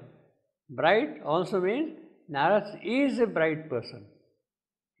happen. Bright also means Narad is a bright person.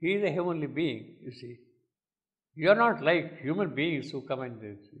 He is a heavenly being, you see. You are not like human beings who come and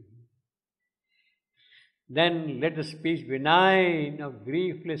do. Then let the speech benign of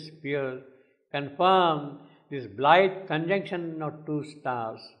griefless fear confirm this blithe conjunction of two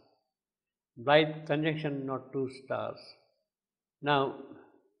stars. Blithe conjunction of two stars. Now,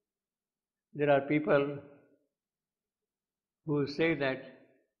 there are people who say that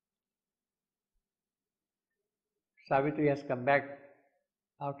Savitri has come back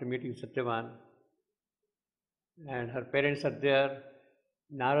after meeting Satyavan, and her parents are there.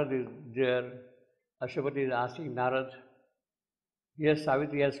 Narad is there. Ashwapati is asking Narad, yes,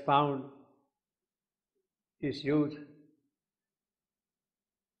 Savitri has found his youth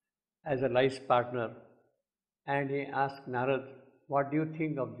as a life partner, and he asked Narad, what do you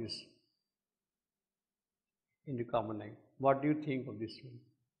think of this? In the common language, what do you think of this one?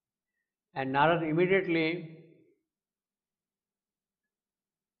 And Narad immediately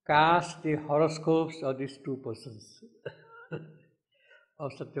cast the horoscopes of these two persons,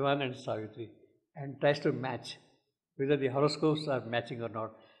 of Satyavan and Savitri, and tries to match whether the horoscopes are matching or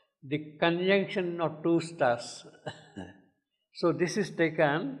not. The conjunction of two stars. So this is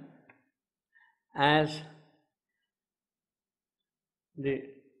taken as the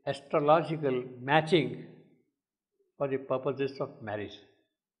astrological matching for the purposes of marriage.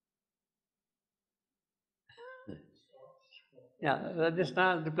 Yeah, just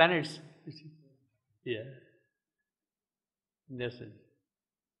now the planets. You see. Yeah. Yes.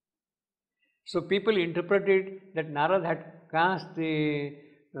 So people interpreted that Narad had cast the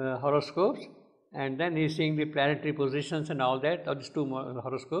horoscopes, and then he's seeing the planetary positions and all that, of these two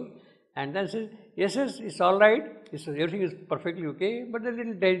horoscopes, and then says, yes, it's all right, everything is perfectly okay, but there's a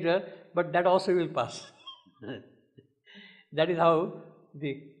little danger, but that also will pass. That is how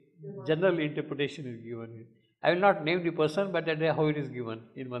the general interpretation is given. I will not name the person, but that is how it is given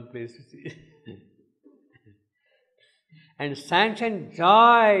in one place, you see. And sanction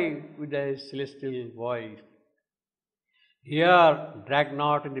joy with a celestial voice. Here, drag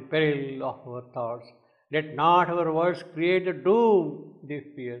not in the peril of our thoughts. Let not our words create the doom they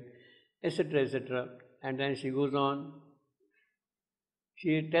fear, etc., etc. And then she goes on.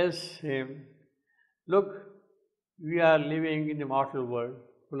 She tells him, look, we are living in the mortal world,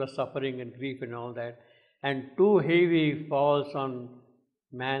 full of suffering and grief and all that, and too heavy falls on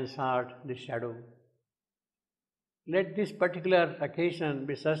man's heart the shadow. Let this particular occasion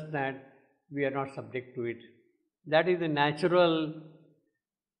be such that we are not subject to it. That is the natural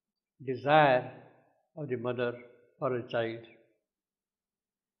desire of the mother for a child.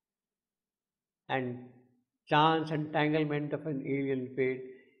 And chance entanglement of an alien fate.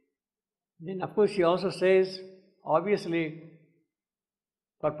 Then of course she also says, obviously,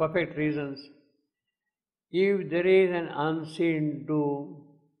 for perfect reasons, if there is an unseen doom,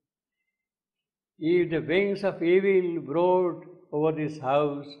 if the wings of evil brood over this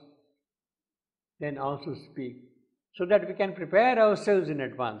house, then also speak, so that we can prepare ourselves in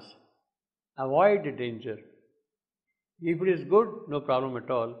advance, avoid the danger. If it is good, no problem at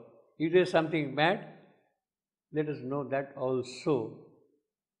all. If there is something bad, let us know that also,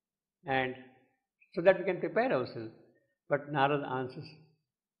 and so that we can prepare ourselves. But Narada answers,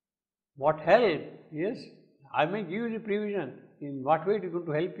 what help? Yes, I may give you the prevision. In what way it is going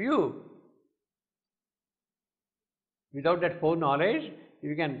to help you? Without that foreknowledge,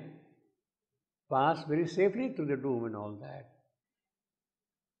 you can pass very safely through the doom and all that.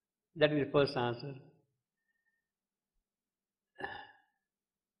 That is the first answer.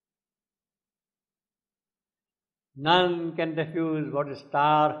 None can refuse what the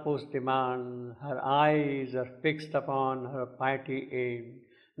star host demands. Her eyes are fixed upon her piety aim.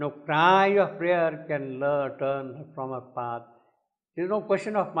 No cry of prayer can turn her from her path. There is no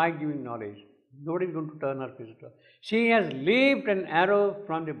question of my giving knowledge. Nobody is going to turn her face. She has leaped an arrow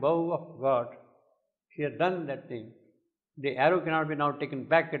from the bow of God. She has done that thing. The arrow cannot be now taken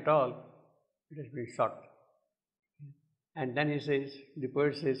back at all. It has been shot. And then he says, the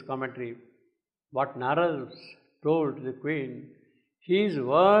poet says, commentary, what Narada told the queen, his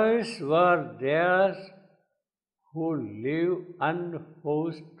words were theirs who live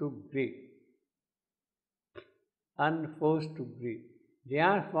unforced to breathe. Unforced to breathe. They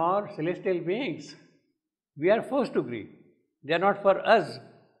are for celestial beings. We are forced to breathe. They are not for us.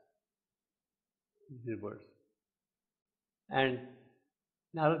 These words. And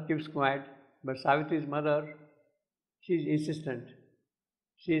Narad keeps quiet, but Savitri's mother, she is insistent.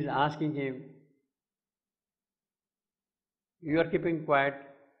 She is asking him, you are keeping quiet,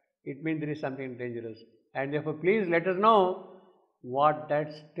 it means there is something dangerous. And therefore, please let us know what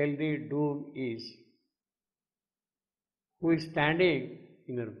that stealthy doom is. Who is standing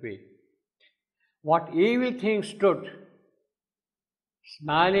in her way? What evil thing stood,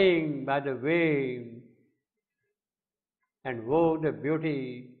 smiling by the way, and wove the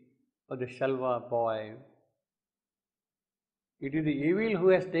beauty of the Shalva boy? It is the evil who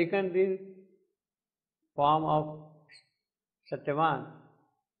has taken the form of Satyavan.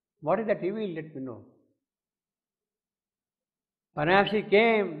 What is that evil? Let me know. Perhaps he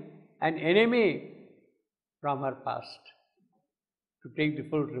came an enemy from her past to take the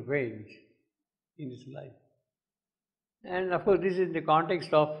full revenge in this life. And of course, this is in the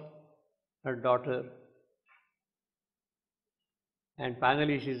context of her daughter. And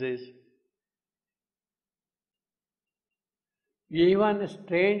finally, she says, even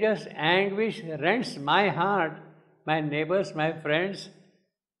strangers' anguish rends my heart, my neighbors, my friends,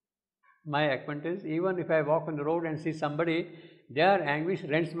 my acquaintance. Even if I walk on the road and see somebody, their anguish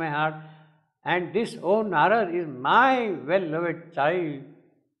rends my heart. And this, O Narad, is my well-loved child.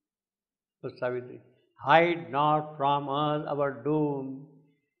 So Savitri, hide not from us our doom,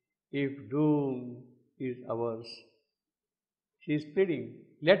 if doom is ours. She is pleading,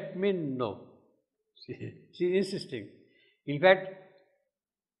 let me know. She is insisting. In fact,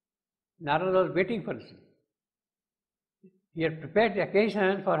 Narada was waiting for this. He had prepared the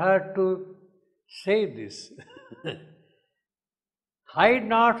occasion for her to say this. Hide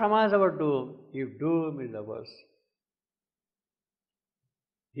not from us our doom, if doom is ours.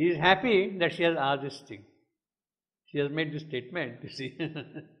 He is happy that she has asked this thing. She has made this statement, you see.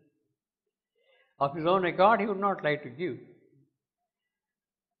 Of his own accord, he would not like to give.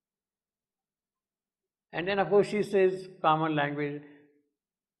 And then, of course, she says, common language,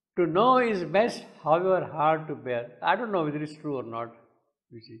 to know is best, however hard to bear. I don't know whether it's true or not,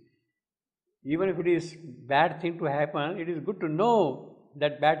 you see. Even if it is bad thing to happen, it is good to know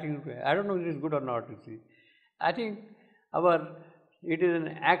that bad thing to happen. I don't know if it is good or not, you see. I think it is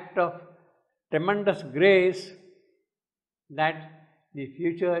an act of tremendous grace that the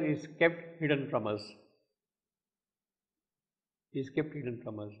future is kept hidden from us. Is kept hidden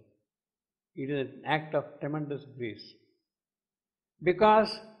from us. It is an act of tremendous grace.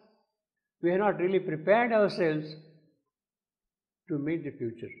 Because we have not really prepared ourselves to meet the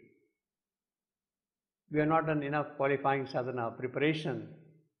future. We have not done enough qualifying sadhana, preparation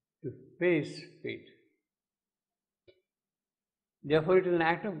to face fate. Therefore, it is an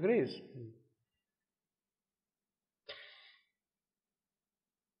act of grace.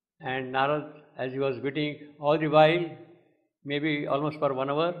 And Narad, as he was waiting all the while, maybe almost for 1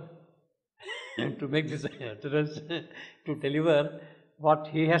 hour, to make this utterance, to deliver what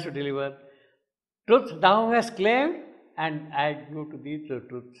he has to deliver. Truth thou hast claimed, and I give to thee the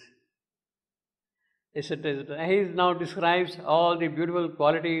truth. Etc. etc. He now describes all the beautiful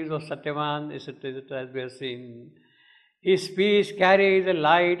qualities of Satyavan, etc. etc. as we have seen. His speech carries the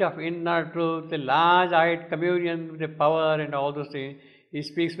light of inner truth, the large-eyed communion with the power and all those things. He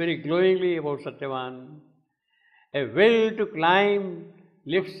speaks very glowingly about Satyavan. A will to climb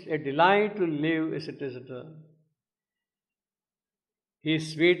lifts a delight to live, etc. etc.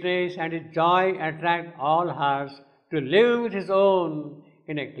 His sweetness and his joy attract all hearts to live with his own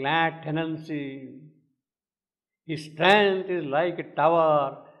in a glad tenancy. His strength is like a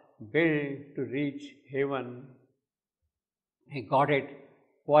tower built to reach heaven. He got it,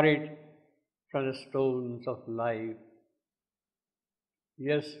 quarried from the stones of life.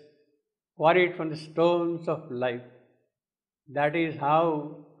 Yes, quarried from the stones of life. That is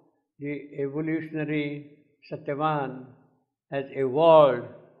how the evolutionary Satyavan has evolved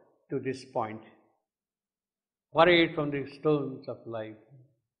to this point. Quarried from the stones of life.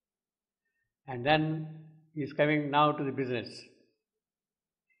 And then he is coming now to the business.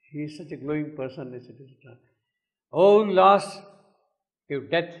 He is such a glowing person, etc. O lost,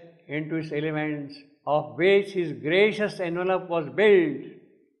 if death into its elements, of which his gracious envelope was built,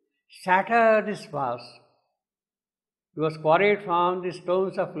 shatter this vase. He was quarried from the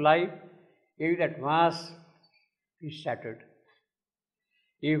stones of life, if that vase is shattered.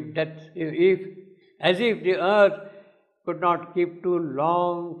 As if the earth could not keep too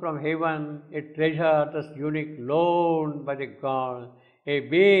long from heaven a treasure thus unique loaned by the God, a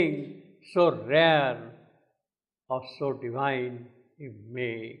being so rare or so divine a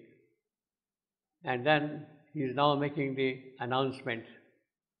make. And then he is now making the announcement.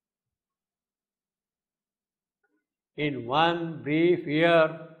 In one brief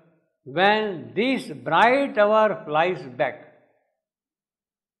year, when this bright hour flies back,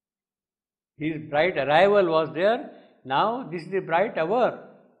 his bright arrival was there, now this is the bright hour.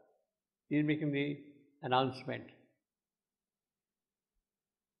 He is making the announcement.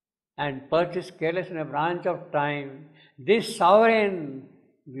 And perched careless in a branch of time, this sovereign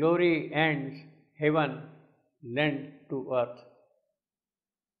glory ends, heaven lent to earth.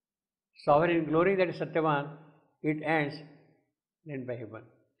 Sovereign glory, that is Satyavan, it ends, lent by heaven.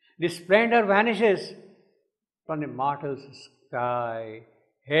 The splendor vanishes from the mortal sky.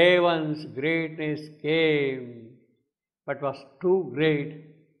 Heaven's greatness came, but was too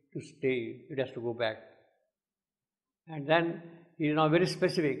great to stay. It has to go back. And then he is now very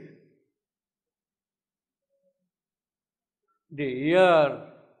specific. the year,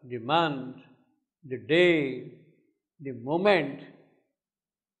 the month, the day, the moment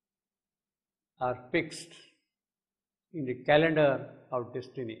are fixed in the calendar of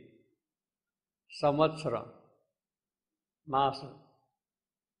destiny. Samvatsara, Masa,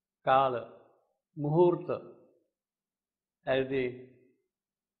 Kala, Muhurta, as the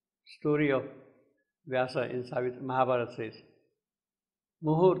story of Vyasa in Savitri Mahabharata says.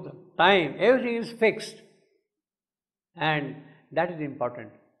 Muhurta, time, everything is fixed. And that is important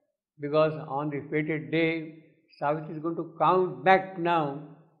because on the fated day, Savitri is going to count back now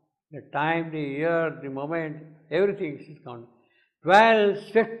the time, the year, the moment, everything is counted. 12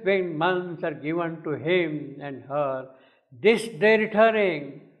 swift-winged months are given to him and her. This day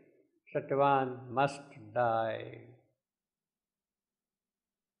returning, Satyavan must die.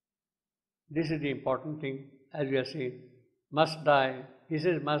 This is the important thing, as we have seen. Must die. He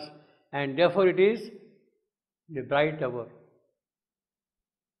says must, and therefore it is the bright hour.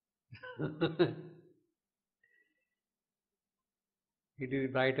 It is the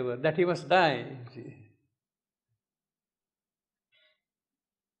bright hour that he must die.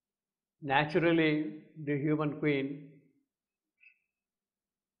 Naturally, the human queen,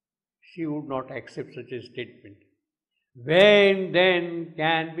 she would not accept such a statement. When then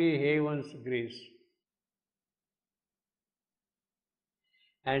can be heaven's grace?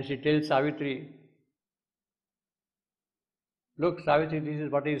 And she tells Savitri, look, Savitri, this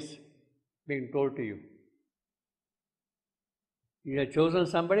is what is being told to you. You have chosen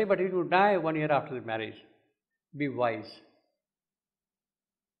somebody, but he will die 1 year after the marriage. Be wise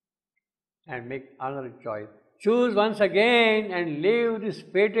and make another choice. Choose once again and leave this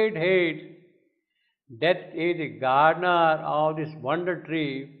fated hate. Death is the gardener of this wonder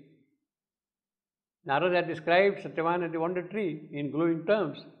tree. Narada had described Satyavan as the wonder tree in glowing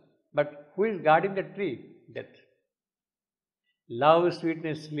terms. But who is guarding the tree? Death. Love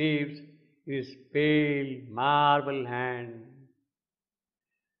sweetness sleeps in his pale marble hand.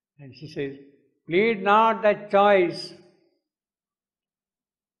 And she says, plead not that choice,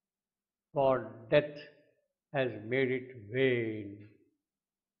 for death has made it vain.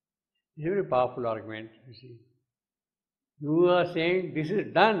 It's a very powerful argument, you see. You are saying this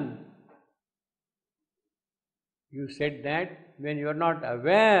is done. You said that when you are not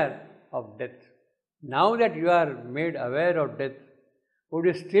aware of death. Now that you are made aware of death, would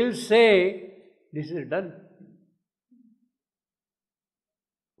you still say this is done?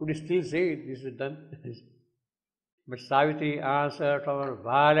 Would you still say this is done? But Savitri answered from her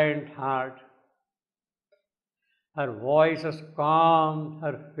violent heart. Her voice was calm,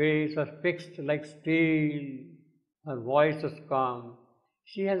 her face was fixed like steel. Her voice was calm.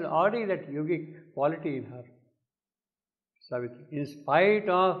 She has already that yogic quality in her, Savitri. In spite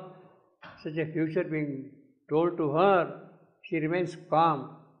of such a future being told to her, she remains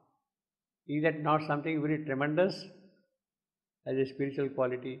calm. Is that not something very tremendous as a spiritual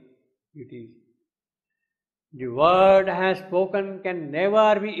quality? It is. The word I have spoken can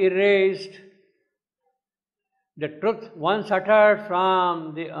never be erased. The truth once uttered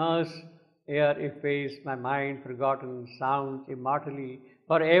from the earth's air effaced, my mind forgotten sounds immortally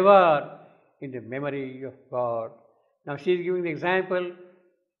forever in the memory of God. Now she is giving the example,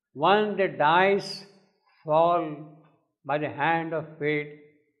 one that dies fall by the hand of fate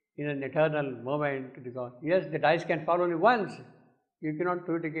in an eternal moment to be gone. Yes, the dice can fall only once. You cannot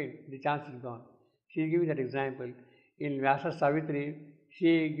do it again. The chance is gone. She is giving that example. In Vyasa Savitri,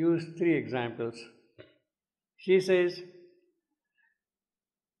 she gives 3 examples. She says,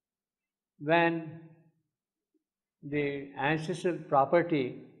 when the ancestral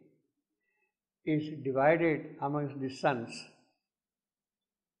property is divided amongst the sons,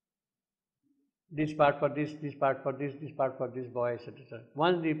 this part for this part for this part for this boy, etc.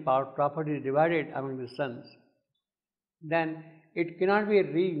 Once the property is divided among the sons, then it cannot be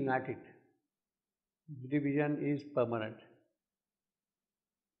reunited. Division is permanent.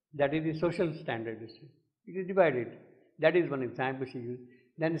 That is the social standard. It is divided. That is one example she used.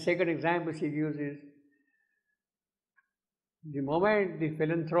 Then the second example she gives is, the moment the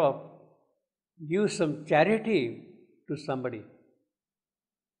philanthrope gives some charity to somebody,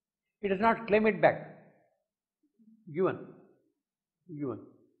 he does not claim it back. Given. You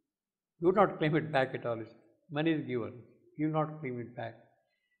do not claim it back at all. Money is given. You do not claim it back.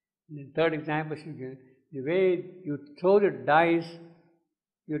 The third example she gives, the way you throw the dice,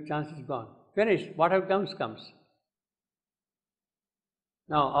 your chance is gone. Finished. Whatever comes, comes.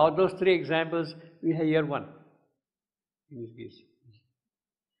 Now, of those 3 examples, we have here one. In this case,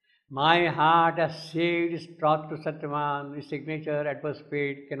 my heart has saved its troth to Satyavan. Its signature, adverse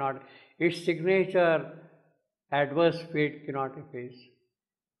fate cannot. Its signature, adverse fate cannot efface.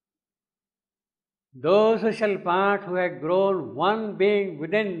 Those who shall part who have grown one being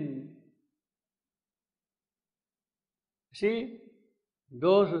within. See,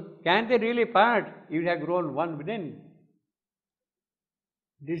 can they really part if they have grown one within?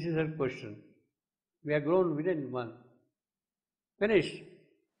 This is a question. We have grown within one. Finished.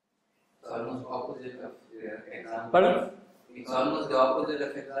 It's almost opposite of the example. Pardon? It's almost the opposite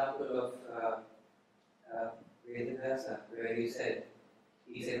of example of Vedadasa, where he said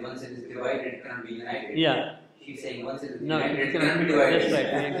once it is divided, it cannot be united. Yeah. She's saying once it is No, united, it it cannot be divided. That's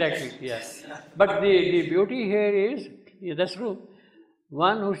right, exactly, yes. But the beauty here is, that's true,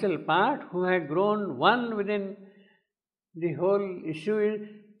 one who shall part, who had grown one within, the whole issue is,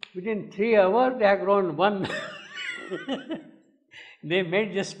 within 3 hours they have grown one. They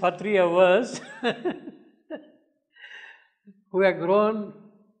made just for 3 hours, who have grown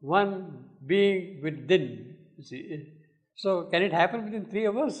one being within. See? So, can it happen within 3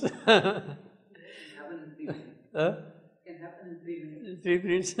 hours? It can happen in 3 minutes. It can happen in 3 minutes. 3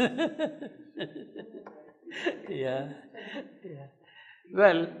 minutes. Yeah.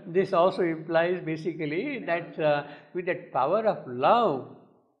 Well, this also implies basically that with that power of love,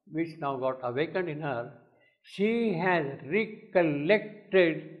 which now got awakened in her, she has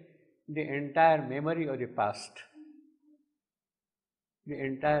recollected the entire memory of the past. The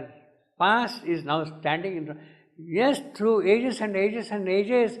entire past is now standing in front. Yes, through ages and ages and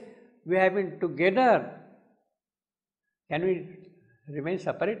ages, we have been together. Can we remain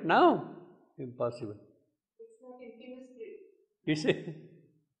separate now? Impossible. It's like in chemistry. You see?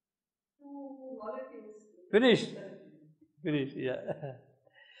 2 molecules. Finish, yeah.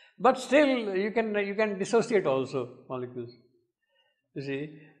 But still, you can dissociate also molecules. You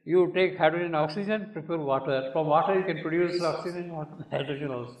see, you take hydrogen and oxygen, prepare water. From water you can produce oxygen and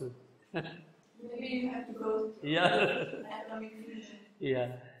hydrogen also. Maybe you have to go to atomic fusion.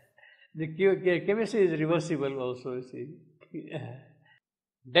 Yeah. The chemistry is reversible also, you see.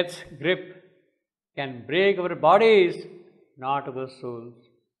 Death's grip can break our bodies, not our souls,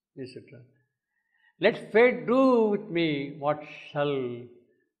 etc. Let fate do with me what shall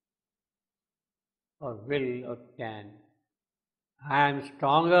or will or can. I am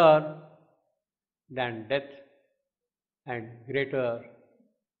stronger than death and greater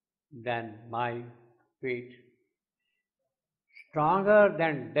than my fate. Stronger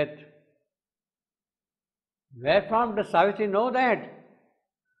than death. Where from does Savitri know that?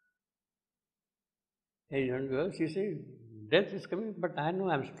 A young girl, she says, death is coming, but I know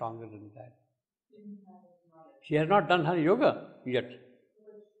I am stronger than that. She has not done her yoga yet.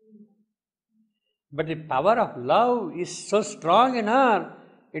 But the power of love is so strong in her,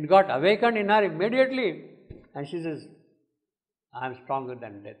 it got awakened in her immediately. And she says, I am stronger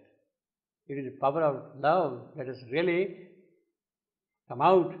than death. It is the power of love that has really come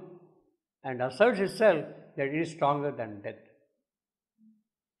out and asserts itself that it is stronger than death.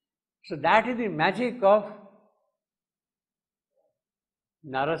 So that is the magic of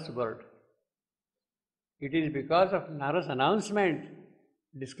Nara's word. It is because of Nara's announcement,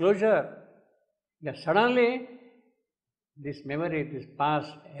 disclosure, that suddenly this memory, this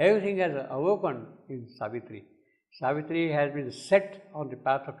past, everything has awoken in Savitri. Savitri has been set on the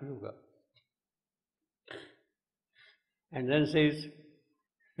path of yoga. And then says,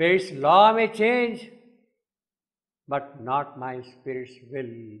 fate's law may change, but not my spirit's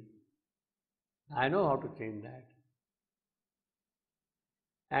will. I know how to change that.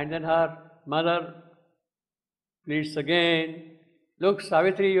 And then her mother pleads again, look,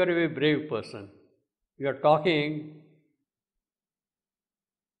 Savitri, you are a very brave person. You are talking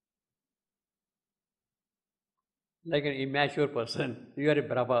like an immature person. You are a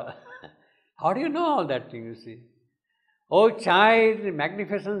brava. How do you know all that thing, you see? O child, the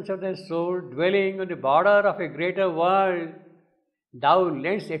magnificence of thy soul, dwelling on the border of a greater world, thou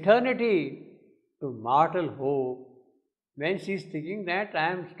lends eternity to mortal hope. When she is thinking that I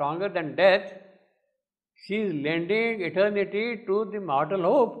am stronger than death, she is lending eternity to the mortal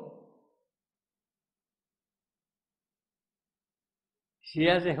hope. She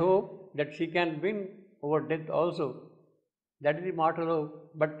has a hope that she can win over death also. That is the mortal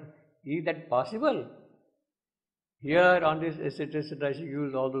hope. But is that possible? Here on this, etc., she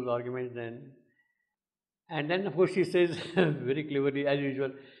used all those arguments then. And then, of course, she says very cleverly, as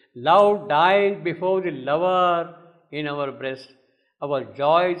usual, love dies before the lover in our breast. Our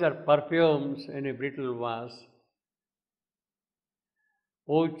joys are perfumes in a brittle vase.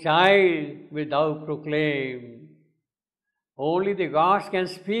 O child, will thou proclaim, only the gods can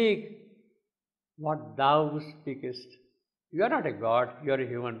speak what thou speakest. You are not a god, you are a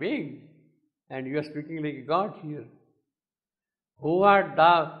human being. and you are speaking like a God here. Who art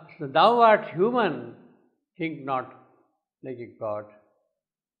thou? So thou art human, think not like a God.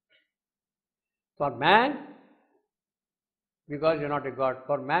 For man, because you are not a God,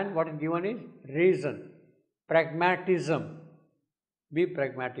 for man what is given is reason, pragmatism. Be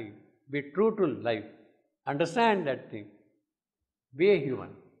pragmatic, be true to life, understand that thing, be a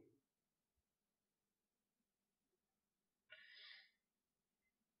human.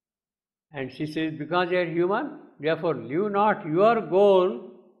 And she says, because you are human, therefore leave not your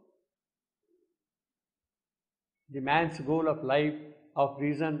goal, the man's goal of life, of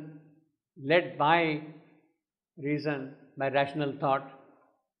reason, led by reason, by rational thought.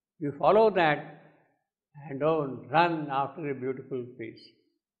 You follow that and don't run after a beautiful face.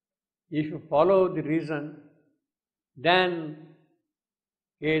 If you follow the reason, then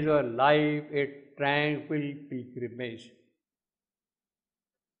is your life a tranquil pilgrimage.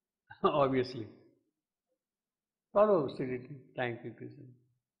 Obviously. Follow serenity, tranquil pilgrimage.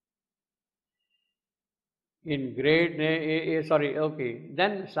 In great,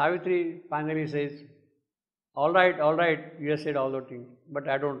 Then Savitri finally says, all right, you have said all those things, but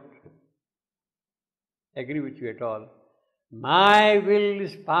I don't agree with you at all. My will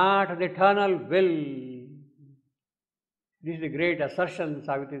is part of the eternal will. This is the great assertion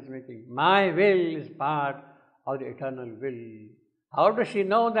Savitri is making. My will is part of the eternal will. How does she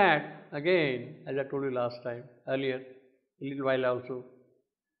know that? Again, as I told you earlier, a little while also.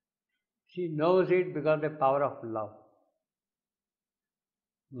 She knows it because of the power of love.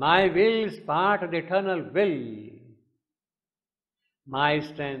 My will is part of the eternal will. My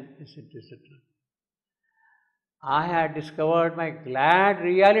strength is etc. I had discovered my glad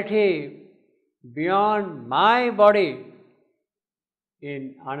reality beyond my body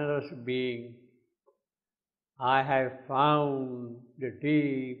in another's being. I have found the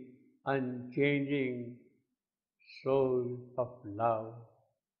deep, unchanging soul of love.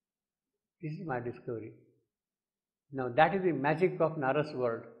 This is my discovery. Now that is the magic of Nara's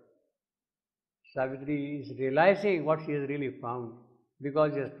word. Savitri is realizing what she has really found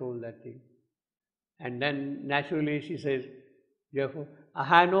because he has told that thing. And then naturally she says, therefore, I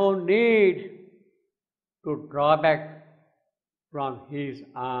have no need to draw back from his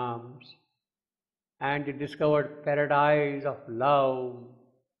arms and the discovered paradise of love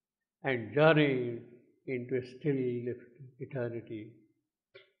and journey into a still eternity.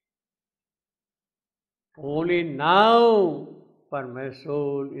 Only now, for my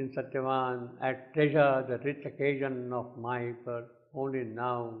soul in Satyavan, I treasure the rich occasion of my birth. Only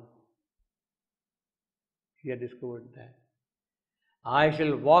now she has discovered that. I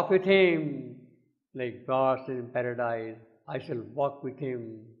shall walk with him like gods in paradise. I shall walk with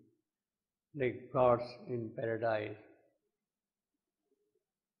him like gods in paradise.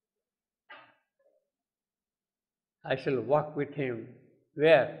 I shall walk with him.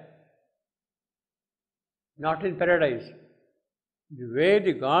 Where? Not in paradise. The way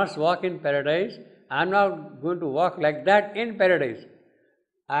the gods walk in paradise, I am not going to walk like that in paradise.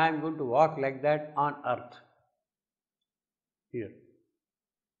 I am going to walk like that on earth. Here.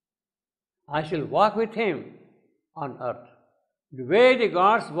 I shall walk with him on earth. The way the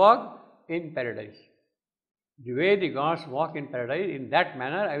gods walk in paradise. The way the gods walk in paradise, in that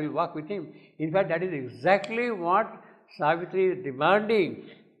manner I will walk with him. In fact, that is exactly what Savitri is demanding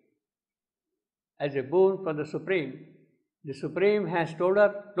as a boon from the Supreme. The Supreme has told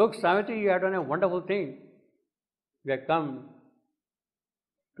her, look Savitri, you have done a wonderful thing. You have come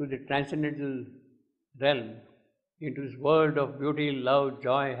to the transcendental realm, into this world of beauty, love,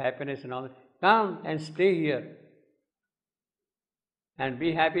 joy, happiness and all that. Come and stay here and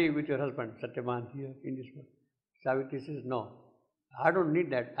be happy with your husband, Satyavan, here in this world. Savitri says, no, I don't need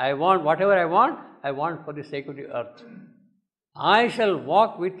that. I want whatever I want for the sake of the earth. I shall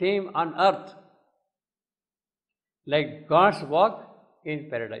walk with him on earth like gods walk in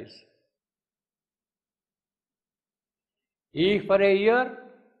paradise. If for a year,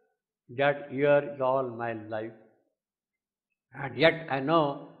 that year is all my life. And yet I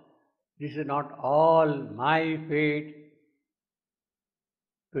know this is not all my fate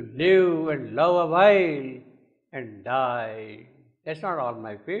to live and love a while and die. That's not all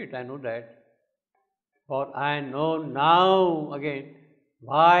my fate, I know that. For I know now again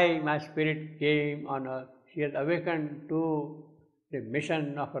why my spirit came on earth. She has awakened to the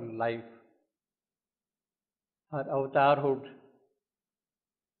mission of her life. Her avatarhood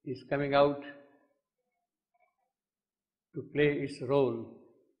is coming out to play its role.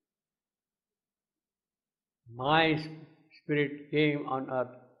 My spirit came on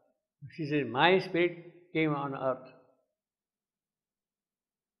earth. She says, my spirit came on earth.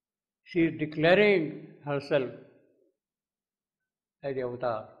 She is declaring herself as the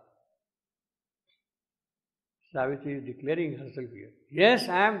avatar. Savitri is declaring herself here. Yes,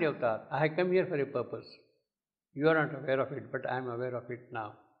 I am the avatar. I have come here for a purpose. You are not aware of it, but I am aware of it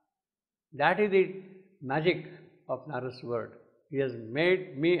now. That is the magic of Narada's word. He has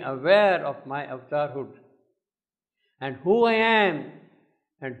made me aware of my avatarhood and who I am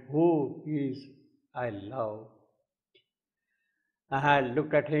and who is I love. I have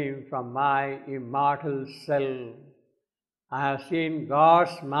looked at him from my immortal self. I have seen God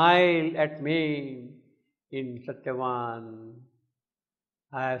smile at me in Satyavan.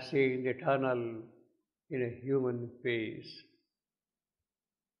 I have seen the eternal in a human face.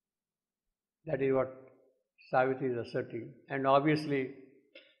 That is what Savitri is asserting. And obviously,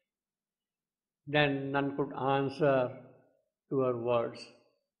 then none could answer to her words.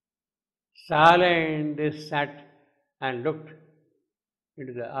 Silent, they sat and looked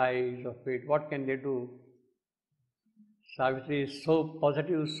into the eyes of fate. What can they do? Savitri is so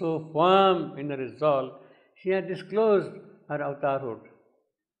positive, so firm in her resolve. She has disclosed her avatarhood.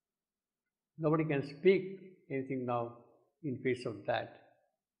 Nobody can speak anything now in face of that.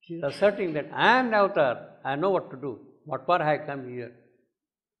 She is asserting that I am the avatar. I know what to do. What for I have come here?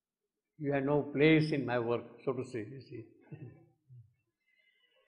 You have no place in my work, so to say, you see.